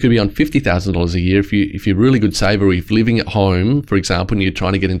 But you could be on $50,000 a year if you're a really good saver, or if you're living at home, for example, and you're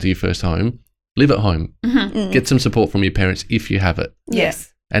trying to get into your first home, live at home. Get some support from your parents if you have it.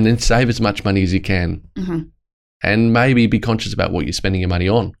 Yes. And then save as much money as you can. And maybe be conscious about what you're spending your money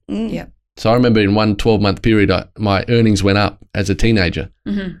on. Yeah. So I remember in one 12-month period, my earnings went up as a teenager.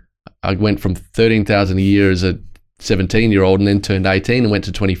 I went from $13,000 a year as a 17-year-old, and then turned 18 and went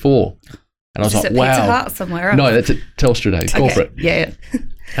to 24. And I was like, wow. Pizza Hut somewhere else? No, that's at Telstra Days, corporate. Yeah.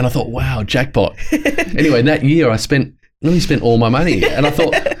 And I thought, wow, jackpot. Anyway, that year I nearly spent all my money. And I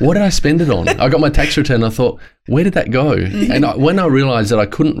thought, what did I spend it on? I got my tax return and I thought, where did that go? And when I realised that I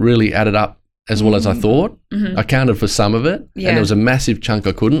couldn't really add it up as well as I thought, I counted for some of it, and there was a massive chunk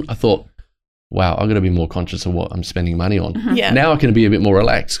I couldn't. I thought, wow, I've got to be more conscious of what I'm spending money on. Yeah. Now I can be a bit more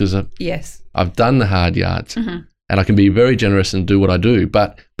relaxed because I've done the hard yards. And I can be very generous and do what I do.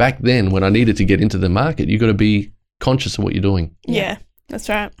 But back then, when I needed to get into the market, you've got to be conscious of what you're doing. Yeah, that's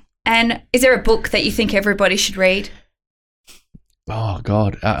right. And is there a book that you think everybody should read? Oh,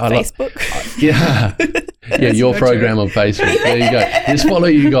 God. Facebook. Yeah. Your program on Facebook. There you go. Just follow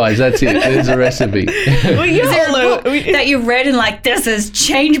you guys. That's it. There's a recipe. Well, Is there a book that you read and this has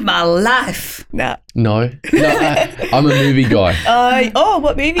changed my life? No. No, I'm a movie guy.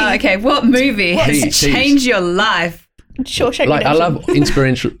 What movie? Okay, what movie has changed your life? Shawshank Redemption. I love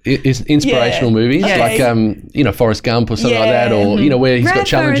inspirational movies, like Forrest Gump or something like that, or where he's got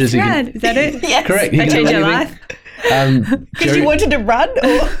challenges. Is that it? Yes. Correct. That changed your life? Because you wanted to run?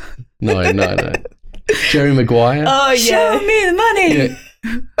 Or? No. Jerry Maguire. Oh, yeah. Show me the money. Yeah.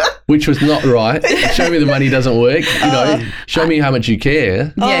 Which was not right. Show me the money doesn't work. Show me how much you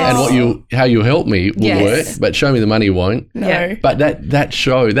care and how you help me will work. But show me the money won't. No. But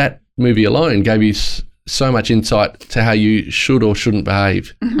that movie alone gave you so much insight to how you should or shouldn't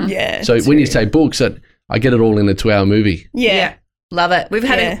behave. Yeah. So when you say books, I get it all in a 2-hour movie. Yeah. Love it. We've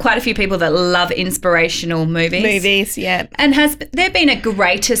had quite a few people that love inspirational movies. Movies, yeah. And has there been a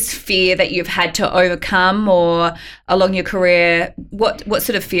greatest fear that you've had to overcome, or along your career, what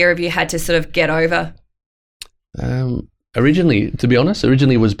sort of fear have you had to sort of get over? Originally, to be honest,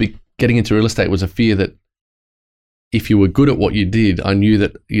 was getting into real estate was a fear that if you were good at what you did, I knew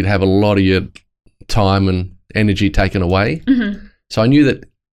that you'd have a lot of your time and energy taken away. Mm-hmm. So I knew that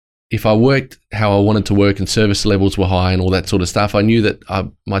if I worked how I wanted to work and service levels were high and all that sort of stuff, I knew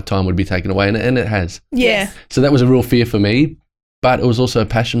that my time would be taken away, and it has. Yeah. So that was a real fear for me, but it was also a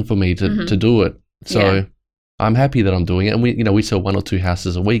passion for me to do it. So I'm happy that I'm doing it. And we sell 1 or 2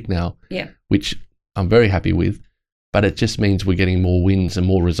 houses a week now, which I'm very happy with, but it just means we're getting more wins and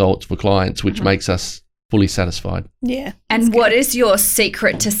more results for clients, which makes us fully satisfied. Yeah. And what is your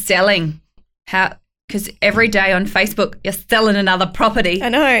secret to selling? Because every day on Facebook, you're selling another property. I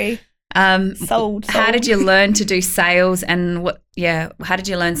know. Sold. How did you learn to do sales, and how did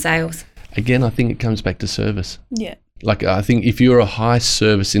you learn sales? Again, I think it comes back to service. Yeah. Like, I think if you're a high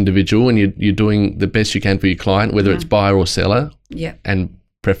service individual and you're doing the best you can for your client, whether it's buyer or seller, and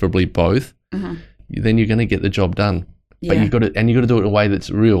preferably both, then you're going to get the job done. But you got to do it in a way that's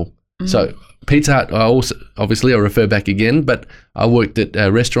real. So Pizza Hut, I refer back again, but I worked at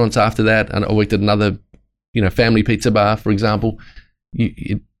restaurants after that, and I worked at another, family pizza bar, for example.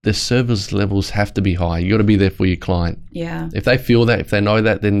 The service levels have to be high. You got to be there for your client. Yeah. If they feel that, if they know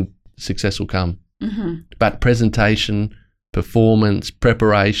that, then success will come. Mm-hmm. But presentation, performance,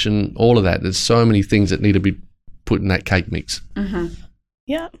 preparation, all of that. There's so many things that need to be put in that cake mix. Mm-hmm.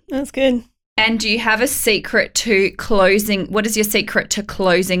 Yeah, that's good. And do you have a secret to closing? What is your secret to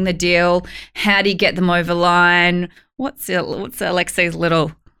closing the deal? How do you get them over the line? What's Alexi's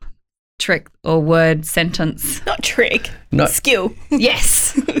little trick or word sentence? Not trick. Skill.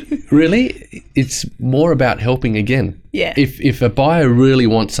 Yes. Really, it's more about helping again. Yeah. If a buyer really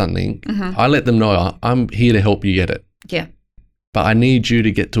wants something, I let them know I'm here to help you get it. Yeah. But I need you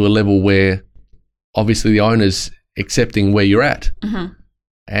to get to a level where obviously the owner's accepting where you're at. Mm-hmm.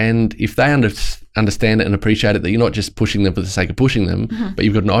 And if they understand it and appreciate it, that you're not just pushing them for the sake of pushing them, but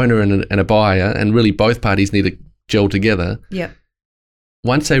you've got an owner and a buyer, and really both parties need to gel together. Yeah.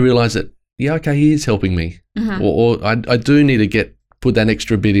 Once they realise that, okay, he is helping me, or I do need to put that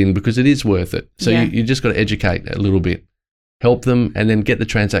extra bit in because it is worth it. So you just got to educate a little bit, help them, and then get the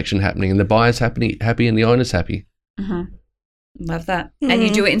transaction happening, and the buyer's happy and the owner's happy. Mm-hmm. Love that. Mm. And you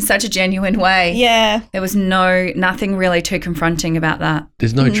do it in such a genuine way. Yeah. There was nothing really too confronting about that.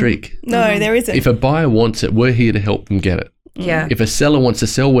 There's no trick. No, there isn't. If a buyer wants it, we're here to help them get it. Yeah. If a seller wants to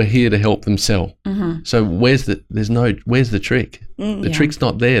sell, we're here to help them sell. Mm-hmm. So where's the trick? The trick's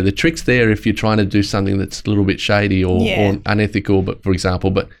not there. The trick's there if you're trying to do something that's a little bit shady or unethical, but for example,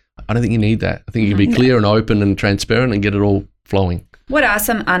 but I don't think you need that. I think you can be clear and open and transparent and get it all flowing. What are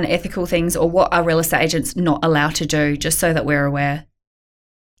some unethical things, or what are real estate agents not allowed to do, just so that we're aware?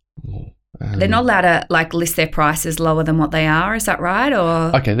 They're not allowed to list their prices lower than what they are. Is that right?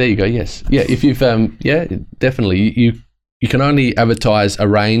 Or okay, there you go. Yes, yeah. If you've definitely you can only advertise a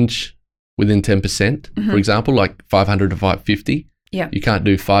range within 10%. For example, like 500 to 550. Yeah. You can't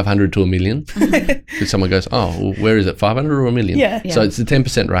do 500 to $1 million because someone goes, well, where is it, 500 or $1 million? Yeah. So it's the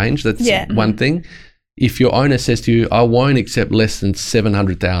 10% range. That's one thing. If your owner says to you, I won't accept less than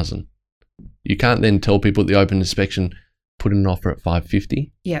 700,000, you can't then tell people at the open inspection, put in an offer at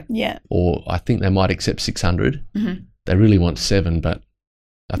 550. Yeah. Yeah. Or I think they might accept 600. Mm-hmm. They really want 7, but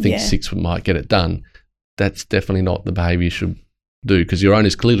I think 6 might get it done. That's definitely not the behaviour you should do, because your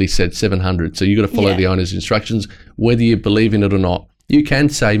owner's clearly said 700. So you've got to follow the owner's instructions, whether you believe in it or not. You can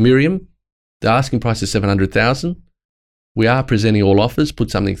say, Miriam, the asking price is 700,000. We are presenting all offers,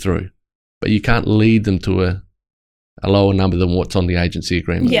 put something through. But you can't lead them to a lower number than what's on the agency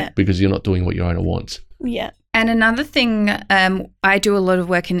agreement because you're not doing what your owner wants. Yeah. And another thing, I do a lot of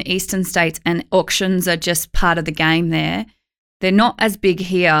work in eastern states, and auctions are just part of the game there. They're not as big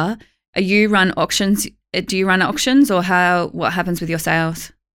here. You run auctions. Do you run auctions, or what happens with your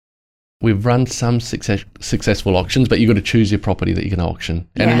sales? We've run some successful auctions, but you've got to choose your property that you're going to auction.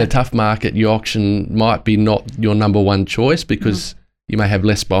 And in a tough market, your auction might be not your number one choice because you may have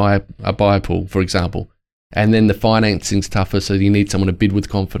less a buyer pool, for example. And then the financing's tougher, so you need someone to bid with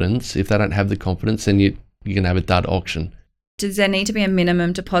confidence. If they don't have the confidence, then you're going to have a dud auction. Does there need to be a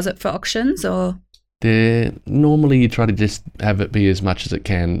minimum deposit for auctions, or? Normally you try to just have it be as much as it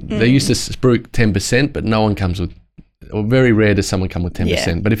can. They used to spruik 10%, but no one comes with or very rare does someone come with 10%.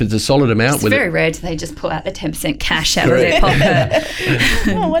 Yeah. But if it's a solid amount, It's with very rare do they just pull out the 10% cash out of their pocket.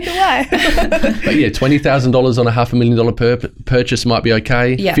 I wonder why. but yeah, $20,000 on a $500,000 purchase might be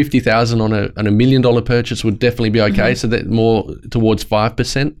okay. Yeah. $50,000 on a $1 million purchase would definitely be okay. So that more towards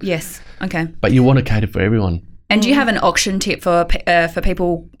 5%. Yes. Okay. But you want to cater for everyone. And do you have an auction tip for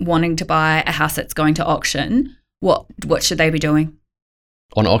people wanting to buy a house that's going to auction? What should they be doing?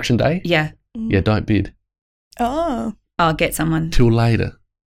 On auction day, Yeah. yeah, don't bid Oh. I'll get someone. till later.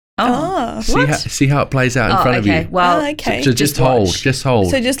 Oh. See how it plays out in front of okay. you. Well, Okay. So just hold, watch. just hold.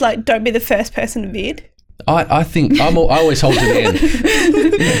 So just like don't be the first person to bid. I think I always hold to the end.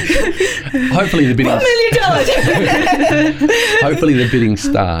 Hopefully the bidding. Hopefully the bidding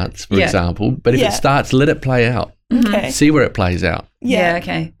starts, for Yeah. example. But if Yeah. it starts, let it play out. Okay. See where it plays out, yeah.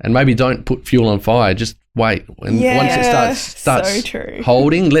 Okay. and maybe don't put fuel on fire. Just wait. And once it Yeah, starts so true.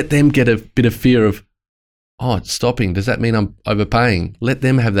 holding, let them get a bit of fear of, oh, it's stopping. Does that mean I'm overpaying? Let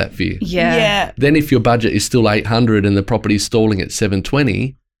them have that fear. Yeah. Yeah. Then if your budget is still 800 and the property's stalling at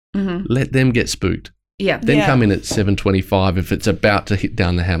 720, Mhm. let them get spooked. Yeah. Then Yeah. come in at 725 if it's about to hit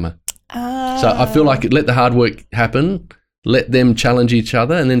down the hammer. Ah. So I feel like let the hard work happen, let them challenge each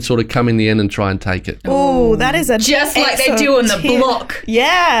other, and then sort of come in the end and try and take it. Oh, that is a Just like they excellent do on the tip. block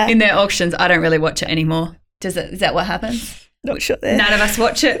Yeah. in their auctions. I don't really watch it anymore. Is that what happens? Not sure there. None of us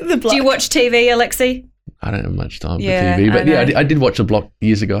watch it. The Do you block. watch TV, Alexi? I don't have much time Yeah, for TV, but I yeah, know. I did watch The Block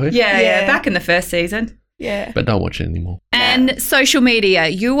years ago, Yeah. Yeah. Back in the first season. Yeah. but don't watch it anymore. And social media.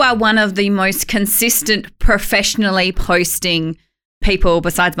 You are one of the most consistent professionally posting people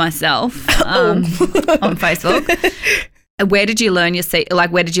besides myself on Facebook. Where did you learn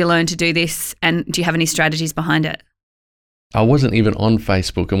where did you learn to do this, and do you have any strategies behind it? I wasn't even on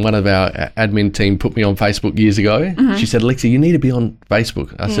Facebook, and one of our admin team put me on Facebook years ago. She said, Alexi, you need to be on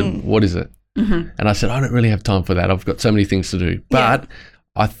Facebook. I said, what is it? And I said, I don't really have time for that. I've got so many things to do. But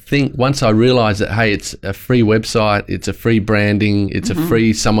I think once I realised that, hey, it's a free website, it's a free branding, it's a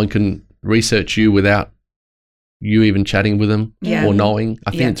free, someone can research you without you even chatting with them Yeah. or knowing.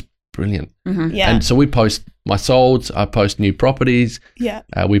 I think Yeah. it's brilliant. Yeah. And so we post my solds, I post new properties, Yeah.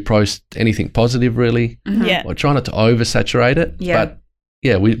 we post anything positive really. Yeah. I try not to oversaturate it, Yeah. but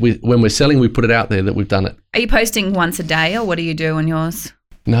yeah, we when we're selling, we put it out there that we've done it. Are you posting once a day, or what do you do on yours?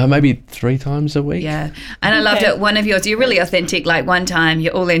 No, maybe 3 times a week. Yeah. And I loved Okay. it. One of yours, you're really authentic. Like one time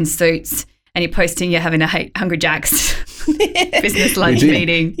you're all in suits and you're posting you're having a Hungry Jack's business lunch did.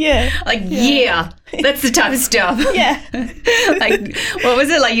 meeting. Yeah. Like, yeah, that's the type of stuff. Yeah. Like, what was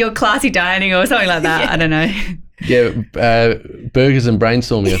it? Like your classy dining or something like that? I don't know. Yeah, burgers and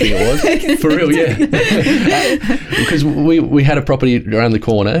brainstorming, I think it was. For real, yeah. Because we had a property around the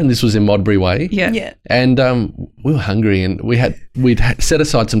corner, and this was in Modbury Way. Yeah. Yeah. And we were hungry, and we'd set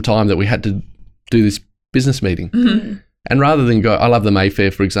aside some time that we had to do this business meeting. And rather than go, I love the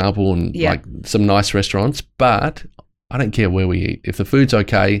Mayfair, for example, and Yeah. like some nice restaurants, but I don't care where we eat. If the food's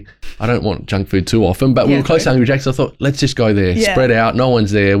okay, I don't want junk food too often. But we Yeah. were close to Hungry Jack's. I thought, let's just go there, Yeah. spread out. No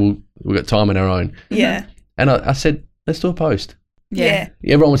one's there. We've got time on our own. Yeah. And I said, let's do a post. Yeah.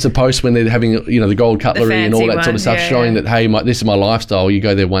 Everyone wants to post when they're having, the gold cutlery and all fancy that sort one, of stuff, yeah, showing yeah. that, hey, this is my lifestyle. You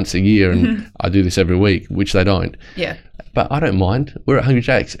go there once a year, and I do this every week, which they don't. Yeah. But I don't mind. We're at Hungry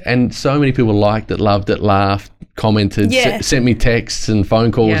Jack's, and so many people liked it, loved it, laughed, commented, Yeah. sent me texts and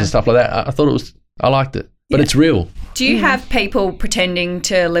phone calls Yeah. and stuff like that. I liked it, but it's real. Do you have people pretending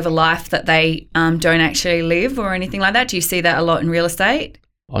to live a life that they don't actually live or anything like that? Do you see that a lot in real estate?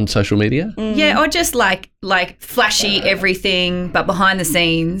 On social media. Yeah, or just like flashy everything, but behind the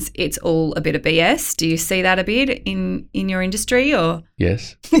scenes, it's all a bit of BS. Do you see that a bit in your industry, or?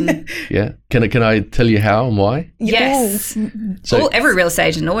 Yes. Yeah. Can I tell you how and why? Yes. So Every real estate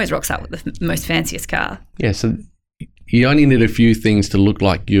agent always rocks up with the most fanciest car. yeah, so you only need a few things to look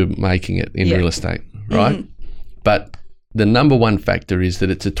like you're making it in Yeah. real estate, right? But the number one factor is that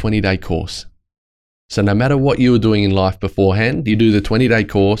it's a 20-day course. So no matter what you were doing in life beforehand, you do the 20-day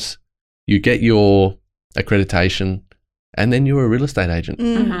course, you get your accreditation, and then you're a real estate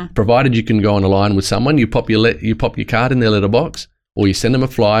agent. Provided you can go on a line with someone, you pop your card in their letterbox, or you send them a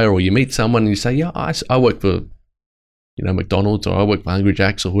flyer, or you meet someone and you say, yeah, I work for McDonald's, or I work for Hungry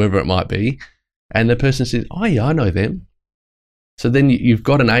Jack's, or whoever it might be. And the person says, oh yeah, I know them. So then you've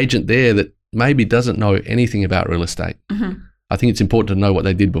got an agent there that maybe doesn't know anything about real estate. I think it's important to know what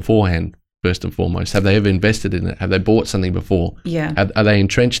they did beforehand, first and foremost. Have they ever invested in it? Have they bought something before? Yeah. Are they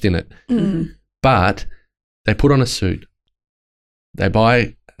entrenched in it? But they put on a suit. They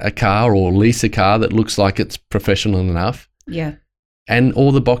buy a car or lease a car that looks like it's professional enough, Yeah. and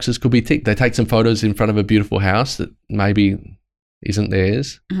all the boxes could be ticked. They take some photos in front of a beautiful house that maybe isn't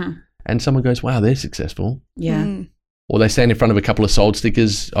theirs, and someone goes, wow, they're successful. Yeah. or they stand in front of a couple of sold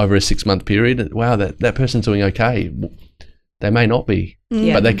stickers over a 6-month period. Wow, that person's doing okay. They may not be,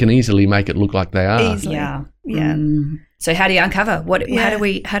 but they can easily make it look like they are. Easily. Yeah. Yeah. So how do you uncover? Yeah.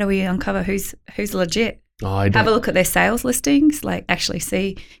 How do we uncover who's legit? I Have don't- a look at their sales listings, like actually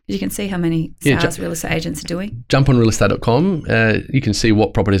see, you can see how many sales real estate agents are doing. Jump on realestate.com. You can see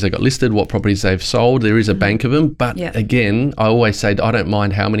what properties they got listed, what properties they've sold. There is a bank of them. But again, I always say I don't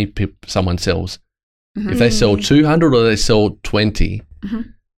mind how many someone sells. If they sell 200 or they sell 20,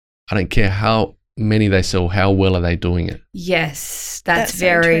 I don't care how many they sell, how well are they doing it? Yes, that's That's so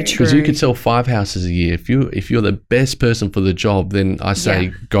very true. true. Because you could sell 5 houses a year. If you're the best person for the job, then I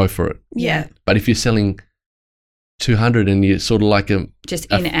say go for it. Yeah, But if you're selling 200 and you're sort of like just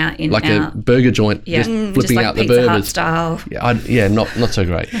in out. a burger joint, just flipping like out the Pizza Hut burgers. style. Not so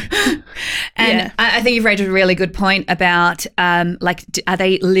great. And I think you've raised a really good point about are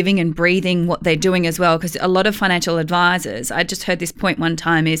they living and breathing what they're doing as well? Because a lot of financial advisors, I just heard this point one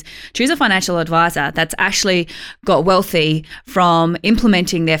time, is choose a financial advisor that's actually got wealthy from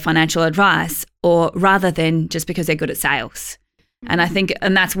implementing their financial advice, or rather than just because they're good at sales. And I think,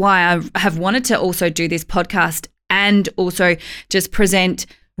 and that's why I have wanted to also do this podcast and also just present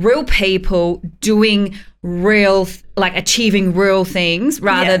real people doing real, like achieving real things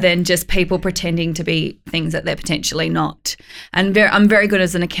rather than just people pretending to be things that they're potentially not. And I'm very good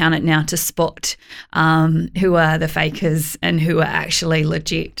as an accountant now to spot who are the fakers and who are actually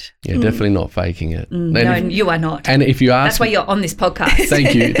legit. Yeah, definitely not faking it. No, you are not. And if you ask That's why you're on this podcast.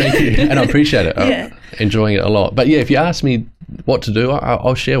 Thank you. And I appreciate it. I'm enjoying it a lot. But yeah, if you ask me what to do,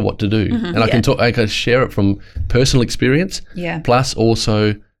 I'll share what to do. And I can share it from personal experience plus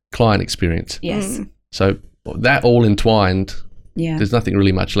also client experience. Yes. So that all entwined, Yeah. there's nothing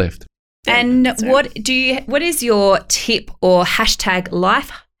really much left. And what is your tip or hashtag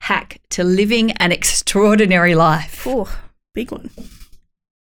life hack to living an extraordinary life? Oh, big one.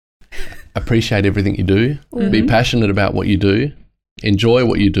 Appreciate everything you do. Be passionate about what you do. Enjoy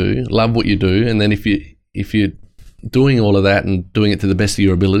what you do. Love what you do. And then if you're doing all of that and doing it to the best of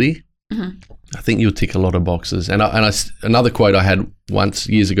your ability, I think you'll tick a lot of boxes. And another quote I had once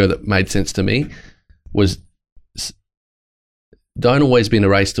years ago that made sense to me was, don't always be in a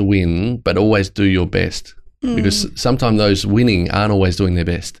race to win, but always do your best. Because sometimes those winning aren't always doing their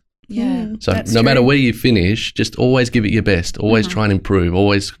best. Yeah. So That's no matter true. where you finish, just always give it your best. Always try and improve.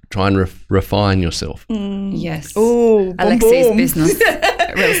 Always try and refine yourself. Yes. Oh, Alexi's business,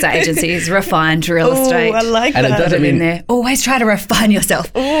 real estate agency, is refined real estate. Oh, I like And it that. doesn't Put it in mean there. Always try to refine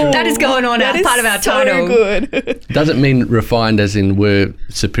yourself. That is going on That as is part of our so title. good. doesn't mean refined as in we're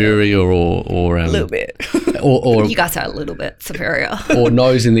superior or A little bit. or You guys are a little bit superior. or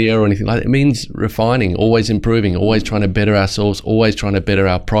nose in the air or anything like that. It means refining, always improving, always trying to better ourselves, always trying to better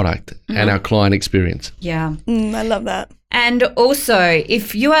our product and our client experience. Yeah. I love that. And also,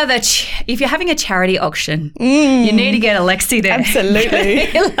 if you are if you're having a charity auction, you need to get Alexi there. Absolutely.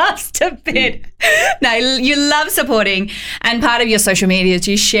 He loves to bid. No, you love supporting, and part of your social media is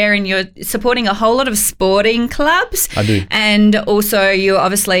you sharing, you're supporting a whole lot of sporting clubs. I do. And also, you're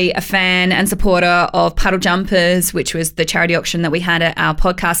obviously a fan and supporter of Puddle Jumpers, which was the charity auction that we had at our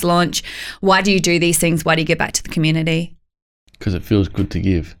podcast launch. Why do you do these things? Why do you give back to the community? Because it feels good to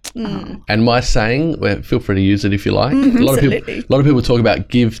give. And my saying, well, feel free to use it if you like. A lot of people talk about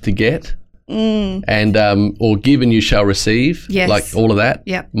give to get, and or give and you shall receive. Yes. Like all of that.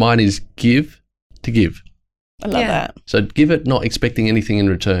 Yep. Mine is give to give. I love that. So give it not expecting anything in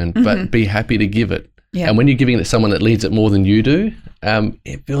return, but be happy to give it. Yeah. And when you're giving it to someone that needs it more than you do,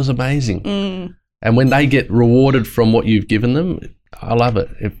 it feels amazing. And when they get rewarded from what you've given them, I love it.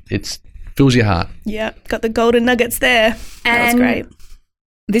 It fills your heart. Yeah, got the golden nuggets there. That was And great.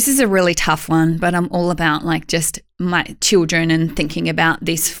 This is a really tough one, but I'm all about like just my children and thinking about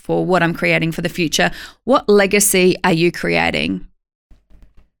this for what I'm creating for the future. What legacy are you creating?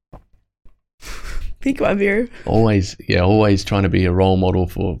 Big one, Vera. Always trying to be a role model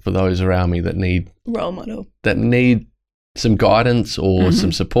for those around me that need Role model. some guidance or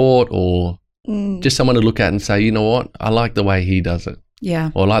some support or just someone to look at and say, you know what, I like the way he does it,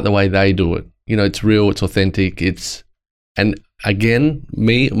 Yeah. or I like the way they do it. You know, it's real, it's authentic, and again,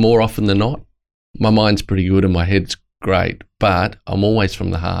 me, more often than not, my mind's pretty good and my head's great, but I'm always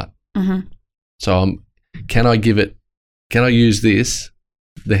from the heart. Mm-hmm. So can I use this,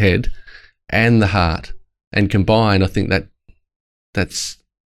 the head and the heart, and combine? I think that's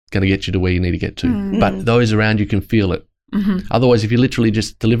going to get you to where you need to get to. But those around you can feel it. Otherwise, if you're literally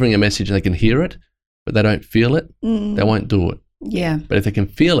just delivering a message and they can hear it, but they don't feel it, they won't do it. Yeah. But if they can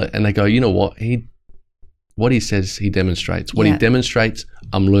feel it and they go, you know what, he what he says, he demonstrates. What Yeah. he demonstrates,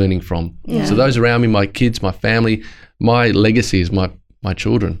 I'm learning from. Yeah. So those around me, my kids, my family, my legacy is my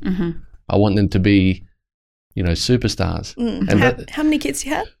children. Mm-hmm. I want them to be, superstars. And How many kids do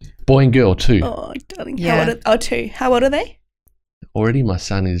you have? boy and girl too. Oh, darling. Yeah. Two. How old are they? Already my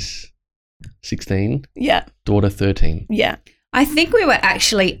son is 16, Yeah. daughter 13. Yeah. I think we were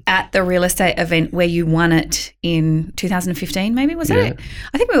actually at the real estate event where you won it in 2015, maybe, was that Yeah. it?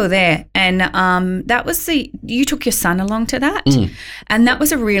 I think we were there. And that was you took your son along to that. And that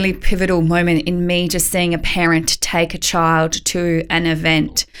was a really pivotal moment in me just seeing a parent take a child to an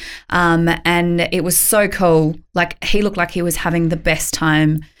event. And it was so cool. Like, he looked like he was having the best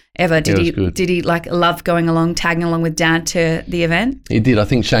time ever. it was good. Did he love going along, tagging along with Dad to the event? He did. I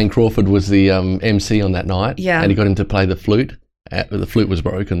think Shane Crawford was the MC on that night. Yeah. And he got him to play the flute. The flute was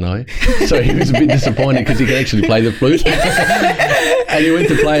broken though. So he was a bit disappointed because he could actually play the flute. And he went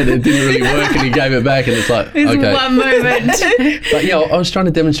to play it, it didn't really work, and he gave it back, and it's like, okay. One moment. But yeah, I was trying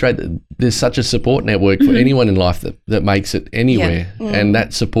to demonstrate that there's such a support network for anyone in life that makes it anywhere. And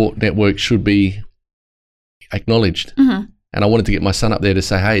that support network should be acknowledged. Mm-hmm. And I wanted to get my son up there to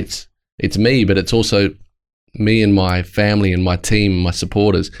say, hey, it's me, but it's also me and my family and my team, my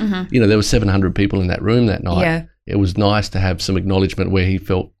supporters. There were 700 people in that room that night. Yeah. It was nice to have some acknowledgement where he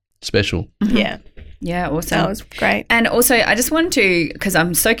felt special. Yeah. Yeah, awesome. That was great. And also, I just wanted to, because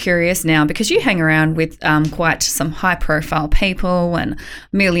I'm so curious now, because you hang around with quite some high-profile people and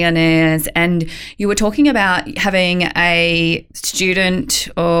millionaires, and you were talking about having a student,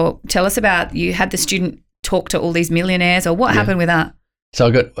 or tell us about, you had the student talk to all these millionaires, or what happened with that?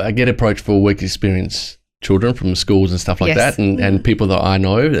 So I get approached for work experience children from schools and stuff like Yes. that, and people that I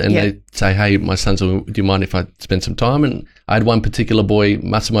know, and Yeah. they say, hey, my son's, do you mind if I spend some time? And I had one particular boy,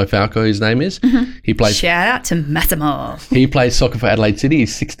 Massimo Falco, his name is. He plays Shout out to Massimo. he plays soccer for Adelaide City.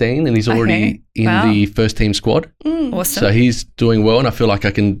 He's 16 and he's already Okay. in Wow. the first team squad. Awesome. So he's doing well, and I feel like I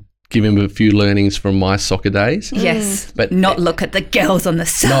can give him a few learnings from my soccer days. Yes, But- not look at the girls on the No,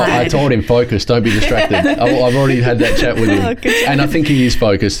 side. I told him focus, don't be distracted. I've already had that chat with him. Oh, good job. And I think he is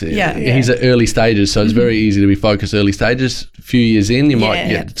focused. Yeah. He's at early stages, so it's very easy to be focused early stages. A few years in, you might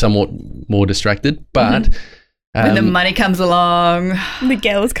Yeah. get somewhat more distracted. But when the money comes along. The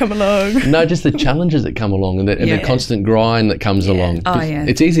girls come along. no, just the challenges that come along and the Yeah. constant grind that comes along. Oh, yeah.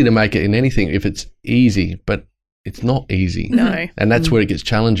 It's easy to make it in anything if it's easy, but it's not easy. No. And that's where it gets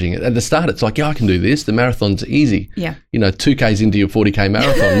challenging. At the start, it's like, yeah, I can do this. The marathon's easy. Yeah. 2Ks into your 40K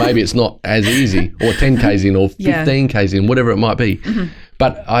marathon, maybe it's not as easy, or 10Ks in, or Yeah. 15Ks in, whatever it might be.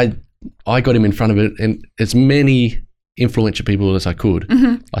 But I got him in front of it, and as many influential people as I could.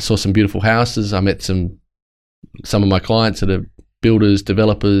 I saw some beautiful houses. I met some of my clients that are builders,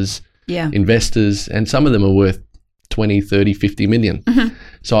 developers, Yeah. investors, and some of them are worth 20, 30, 50 million.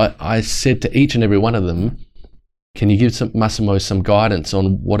 So I said to each and every one of them, can you give Massimo some guidance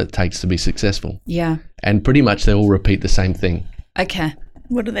on what it takes to be successful? Yeah. And pretty much they all repeat the same thing. Okay.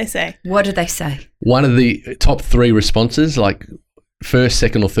 What do they say? What did they say? One of the top 3 responses, like first,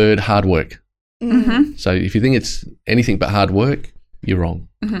 second, or third, hard work. Mm-hmm. So if you think it's anything but hard work, you're wrong.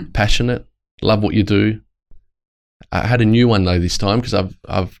 Passionate, love what you do. I had a new one though this time, because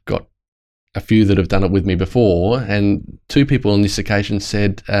I've got a few that have done it with me before, and 2 people on this occasion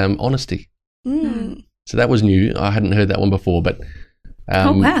said honesty. So that was new. I hadn't heard that one before, but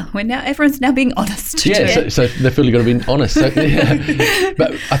Oh wow! Everyone's now being honest. yeah, so they feel you've got to be honest. So, yeah.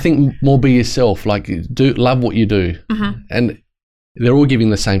 But I think more be yourself. Like, love what you do, and they're all giving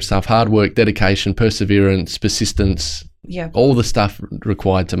the same stuff: hard work, dedication, perseverance, persistence, Yeah. all the stuff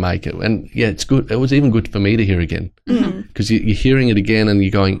required to make it. And yeah, it's good. It was even good for me to hear again, because you're hearing it again and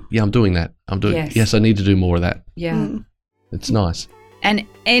you're going, yeah, I'm doing that. Yes, I need to do more of that. Yeah. It's nice. And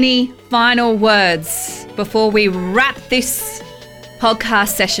any final words before we wrap this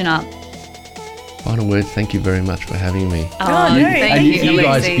podcast session up? Final word, thank you very much for having me. no. Thank And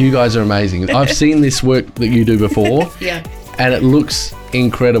you, you guys are amazing. I've seen this work that you do before, Yeah. and it looks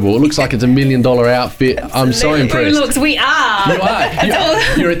incredible. It looks like it's $1 million outfit. I'm so Who impressed. looks? We are. You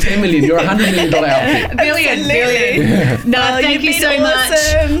are. You're a $10 million. You're a $100 million outfit. Billion. No, Oh, thank you've you been so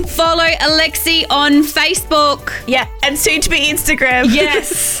awesome. much. Follow Alexi on Facebook. Yeah, and soon to be Instagram.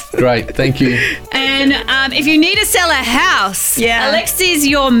 Yes. Great. Thank you. And if you need to sell a house, Yeah. Alexi's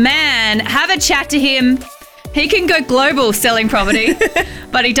your man. Have a chat to him. He can go global selling property,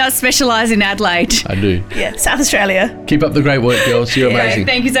 but he does specialise in Adelaide. I do. Yeah, South Australia. Keep up the great work, girls. You're Okay, amazing.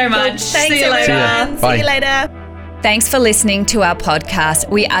 thank you so much. Thanks, See you later. everyone. Bye. See you later. Thanks for listening to our podcast.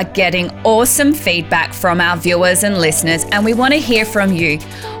 We are getting awesome feedback from our viewers and listeners, and we want to hear from you.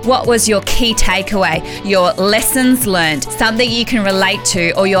 What was your key takeaway, your lessons learned, something you can relate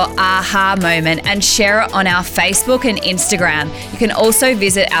to, or your aha moment, and share it on our Facebook and Instagram. You can also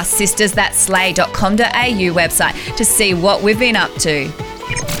visit our sistersthatslay.com.au website to see what we've been up to.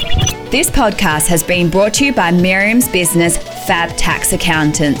 This podcast has been brought to you by Miriam's business, Fab Tax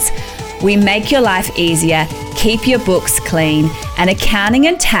Accountants. We make your life easier, keep your books clean, and accounting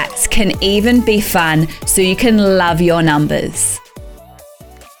and tax can even be fun so you can love your numbers.